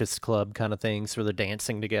breakfast club kind of things where they're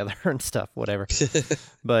dancing together and stuff, whatever.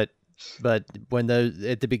 But when those,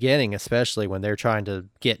 at the beginning, especially when they're trying to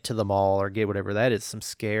get to the mall or get whatever, that is some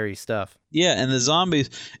scary stuff. Yeah, and the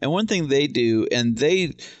zombies, and one thing they do, and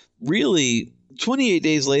they really, 28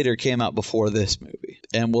 Days Later came out before this movie.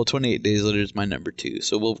 And 28 Days Later is my number 2,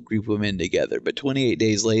 so we'll group them in together. But 28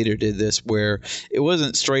 Days Later did this where it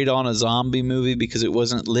wasn't straight on a zombie movie because it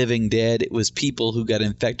wasn't Living Dead. It was people who got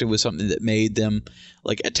infected with something that made them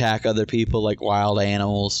like attack other people like wild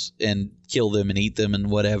animals and kill them and eat them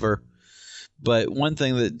and whatever. But one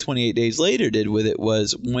thing that 28 Days Later did with it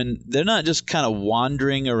was when they're not just kind of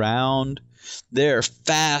wandering around, they're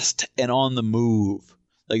fast and on the move.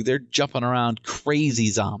 Like they're jumping around crazy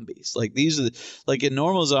zombies. Like these are like in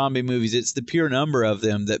normal zombie movies, it's the pure number of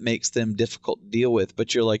them that makes them difficult to deal with.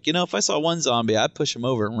 But you're like, if I saw one zombie, I'd push him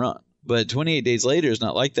over and run. But 28 Days Later is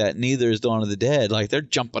not like that. Neither is Dawn of the Dead. Like they're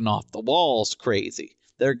jumping off the walls crazy.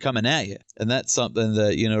 They're coming at you. And that's something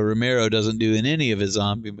that, Romero doesn't do in any of his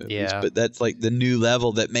zombie movies. Yeah. But that's like the new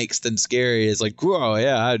level that makes them scary. It's like, whoa,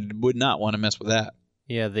 yeah, I would not want to mess with that.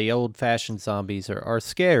 Yeah, the old-fashioned zombies are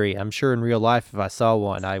scary. I'm sure in real life, if I saw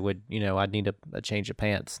one, I would, I'd need a change of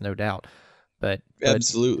pants, no doubt. But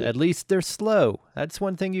Absolutely. At least they're slow. That's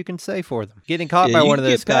one thing you can say for them. Getting caught by you one of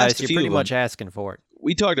can those get past guys, a you're few pretty of much them. asking for it.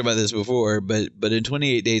 We talked about this before, but in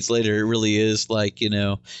 28 Days Later, it really is like,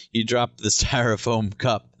 you drop the styrofoam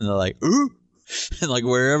cup and they're like, ooh, and like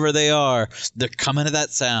wherever they are, they're coming to that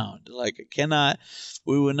sound. Like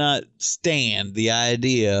we would not stand the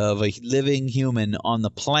idea of a living human on the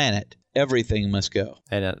planet. Everything must go.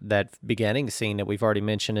 And that beginning scene that we've already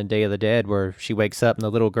mentioned in Day of the Dead where she wakes up and the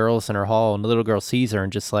little girl's in her hall and the little girl sees her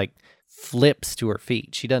and just like flips to her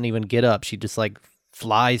feet. She doesn't even get up. She just like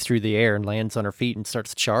flies through the air and lands on her feet and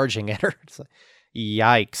starts charging at her. It's like,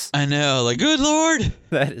 yikes. I know, like, good Lord.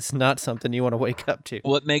 That is not something you want to wake up to.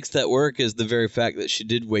 What makes that work is the very fact that she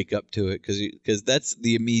did wake up to it, because that's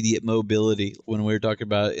the immediate mobility. When we were talking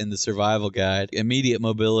about it in the survival guide, immediate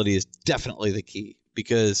mobility is definitely the key,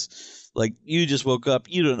 because like you just woke up,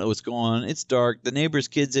 you don't know what's going on, it's dark, the neighbor's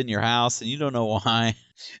kid's in your house and you don't know why,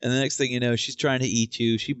 and the next thing you know, she's trying to eat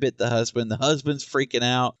you. She bit the husband's freaking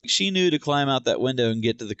out. She knew to climb out that window and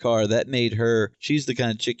get to the car. That made her, she's the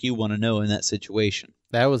kind of chick you want to know in that situation.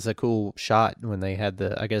 That was a cool shot when they had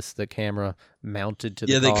the camera mounted to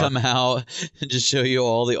the car. Yeah, they come out and just show you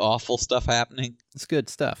all the awful stuff happening. It's good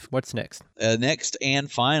stuff. What's next? Next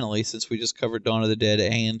and finally, since we just covered Dawn of the Dead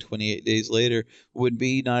and 28 Days Later, would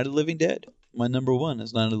be Night of the Living Dead. My number 1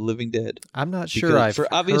 is Night of the Living Dead. I'm not sure I've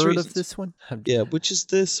for obvious heard reasons. of this one. Yeah, which is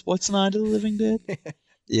this? What's Night of the Living Dead?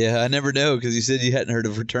 Yeah, I never know, because you said you hadn't heard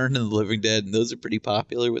of Return of the Living Dead, and those are pretty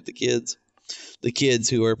popular with the kids. The kids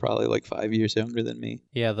who are probably like 5 years younger than me.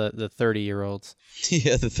 Yeah, the 30-year-olds.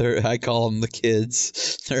 Yeah, I call them the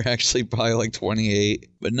kids. They're actually probably like 28.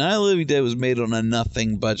 But Night of the Living Dead was made on a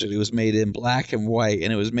nothing budget. It was made in black and white,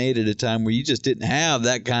 and it was made at a time where you just didn't have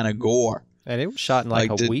that kind of gore. And it was shot in like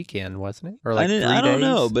a weekend, wasn't it? Or like 3 days? I don't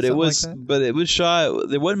know, but it was, like but it was shot.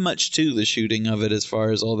 There wasn't much to the shooting of it as far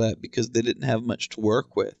as all that, because they didn't have much to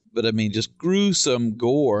work with. But I mean, just gruesome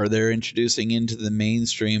gore they're introducing into the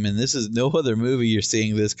mainstream, and this is no other movie you're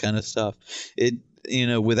seeing this kind of stuff. It,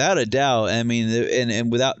 without a doubt, I mean,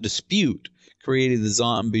 and without dispute, created the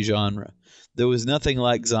zombie genre. There was nothing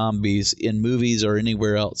like zombies in movies or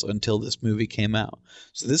anywhere else until this movie came out.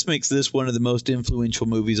 So this makes this one of the most influential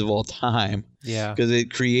movies of all time. Yeah. Because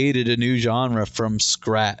it created a new genre from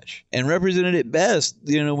scratch and represented it best.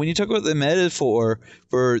 When you talk about the metaphor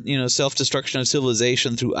for, self-destruction of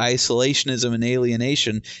civilization through isolationism and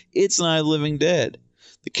alienation, it's Night of the Living Dead.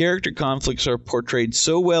 The character conflicts are portrayed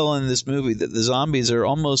so well in this movie that the zombies are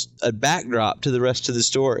almost a backdrop to the rest of the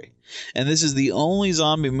story. And this is the only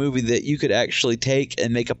zombie movie that you could actually take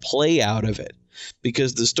and make a play out of it,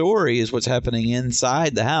 because the story is what's happening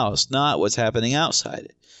inside the house, not what's happening outside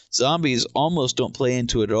it. Zombies almost don't play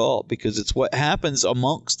into it at all, because it's what happens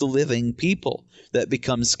amongst the living people that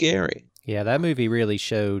becomes scary. Yeah, that movie really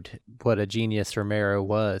showed what a genius Romero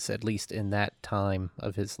was, at least in that time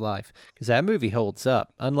of his life. Because that movie holds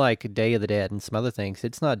up. Unlike Day of the Dead and some other things,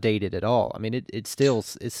 it's not dated at all. I mean, it's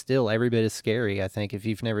still every bit as scary, I think, if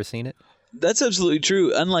you've never seen it. That's absolutely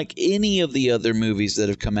true. Unlike any of the other movies that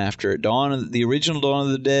have come after it, the original Dawn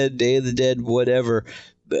of the Dead, Day of the Dead, whatever,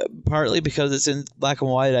 partly because it's in black and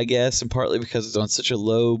white, I guess, and partly because it's on such a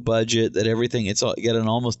low budget that everything, it's all, got an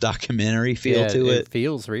almost documentary feel to it. It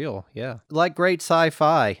feels real, yeah. Like great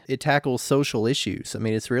sci-fi, it tackles social issues. I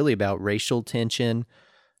mean, it's really about racial tension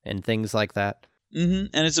and things like that. And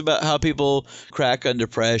it's about how people crack under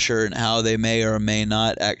pressure and how they may or may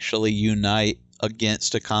not actually unite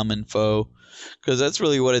against a common foe. Because that's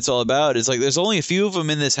really what it's all about. It's like there's only a few of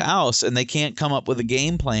them in this house, and they can't come up with a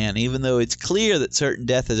game plan, even though it's clear that certain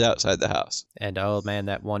death is outside the house. And oh man,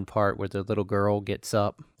 that one part where the little girl gets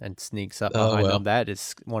up and sneaks up behind them, that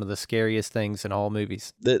is one of the scariest things in all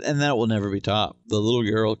movies. And that will never be topped. The little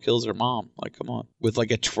girl kills her mom. Like, come on. With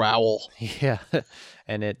like a trowel. Yeah,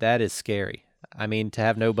 and that is scary. I mean, to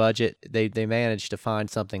have no budget, they managed to find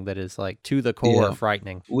something that is like to the core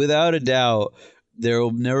frightening. Without a doubt, there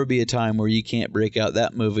will never be a time where you can't break out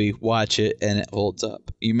that movie, watch it, and it holds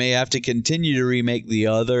up. You may have to continue to remake the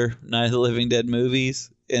other Night of the Living Dead movies,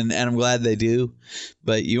 and I'm glad they do,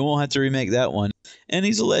 but you won't have to remake that one. And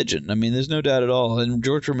he's a legend. I mean, there's no doubt at all. And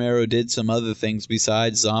George Romero did some other things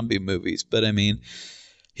besides zombie movies, but I mean,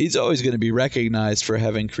 he's always going to be recognized for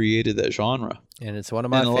having created that genre. And it's one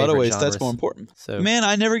of my favorite genres. In a lot of ways, genres. that's more important. So, man,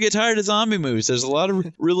 I never get tired of zombie movies. There's a lot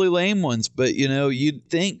of really lame ones, but, you know, you'd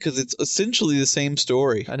think because it's essentially the same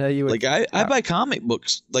story. I know you would. Like, I buy comic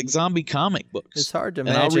books, like zombie comic books. It's hard to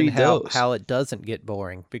imagine how it doesn't get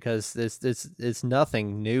boring because there's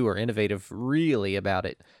nothing new or innovative really about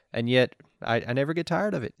it. And yet, I never get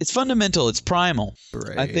tired of it. It's fundamental. It's primal.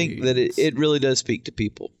 Brains. I think that it really does speak to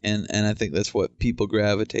people. And I think that's what people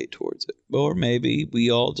gravitate towards it. Or maybe we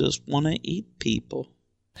all just want to eat people.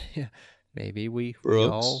 Yeah, maybe we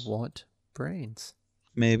all want brains.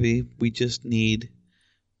 Maybe we just need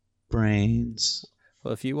brains.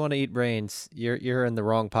 Well, if you want to eat brains, you're in the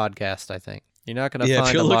wrong podcast, I think. You're not going to find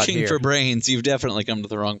if you're a lot looking here. for brains, you've definitely come to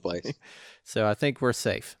the wrong place. So I think we're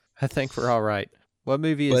safe. I think we're all right. What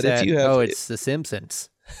movie is that? It's The Simpsons.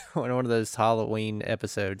 One of those Halloween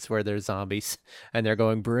episodes where there's zombies and they're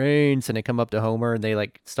going brains and they come up to Homer and they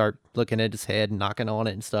like start looking at his head and knocking on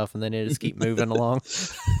it and stuff and then they just keep moving along.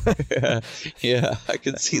 Yeah, I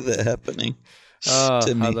can see that happening.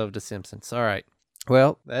 I love The Simpsons. All right.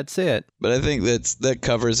 Well, that's it. But I think that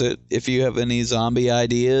covers it. If you have any zombie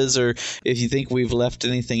ideas or if you think we've left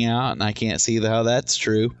anything out, and I can't see how that's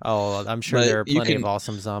true. Oh, I'm sure there are plenty of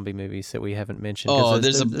awesome zombie movies that we haven't mentioned. Oh,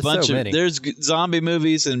 there's a bunch of there's zombie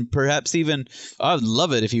movies, and perhaps even I would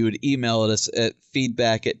love it if you would email us at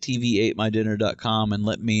feedback@tv8mydinner.com and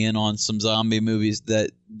let me in on some zombie movies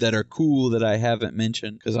that are cool that I haven't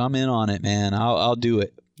mentioned, because I'm in on it, man. I'll do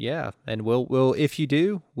it. Yeah, and we'll if you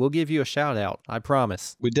do, we'll give you a shout out. I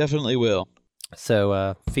promise. We definitely will.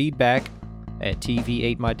 So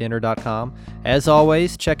feedback@tv8mydinner.com. As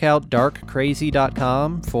always, check out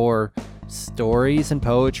darkcrazy.com for stories and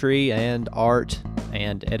poetry and art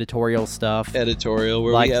and editorial stuff. Where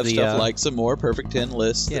we have stuff like some more Perfect 10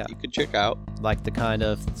 lists that you could check out. Like the kind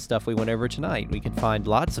of stuff we went over tonight. We can find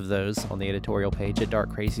lots of those on the editorial page at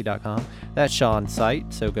darkcrazy.com. That's Sean's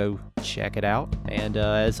site, so go check it out. And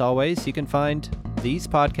as always, you can find these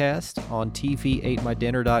podcasts on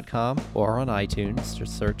tv8mydinner.com or on iTunes.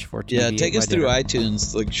 Just search for TV8 Yeah, take us through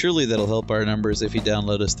iTunes. Like, surely that'll help our numbers if you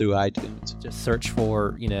download us through iTunes. Just search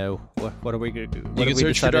for, what are we going to do? You can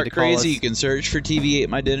search for Dark Crazy. You can search for TV8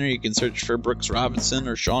 My Dinner. You can search for Brooks Robinson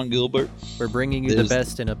or Sean Gilbert. We're bringing you the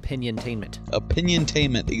best in opiniontainment.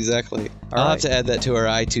 Opiniontainment, exactly. I'll have to add that to our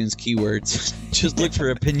iTunes keywords. Just look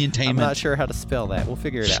for opiniontainment. I'm not sure how to spell that. We'll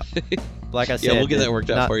figure it out. Like I said, we'll get that worked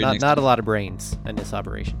out for you next time. Not a lot of brains in this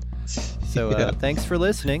operation. So thanks for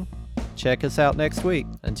listening. Check us out next week.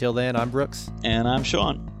 Until then, I'm Brooks. And I'm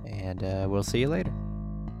Sean. And we'll see you later.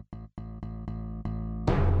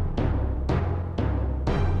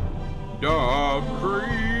 Dark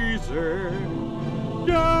Crazy.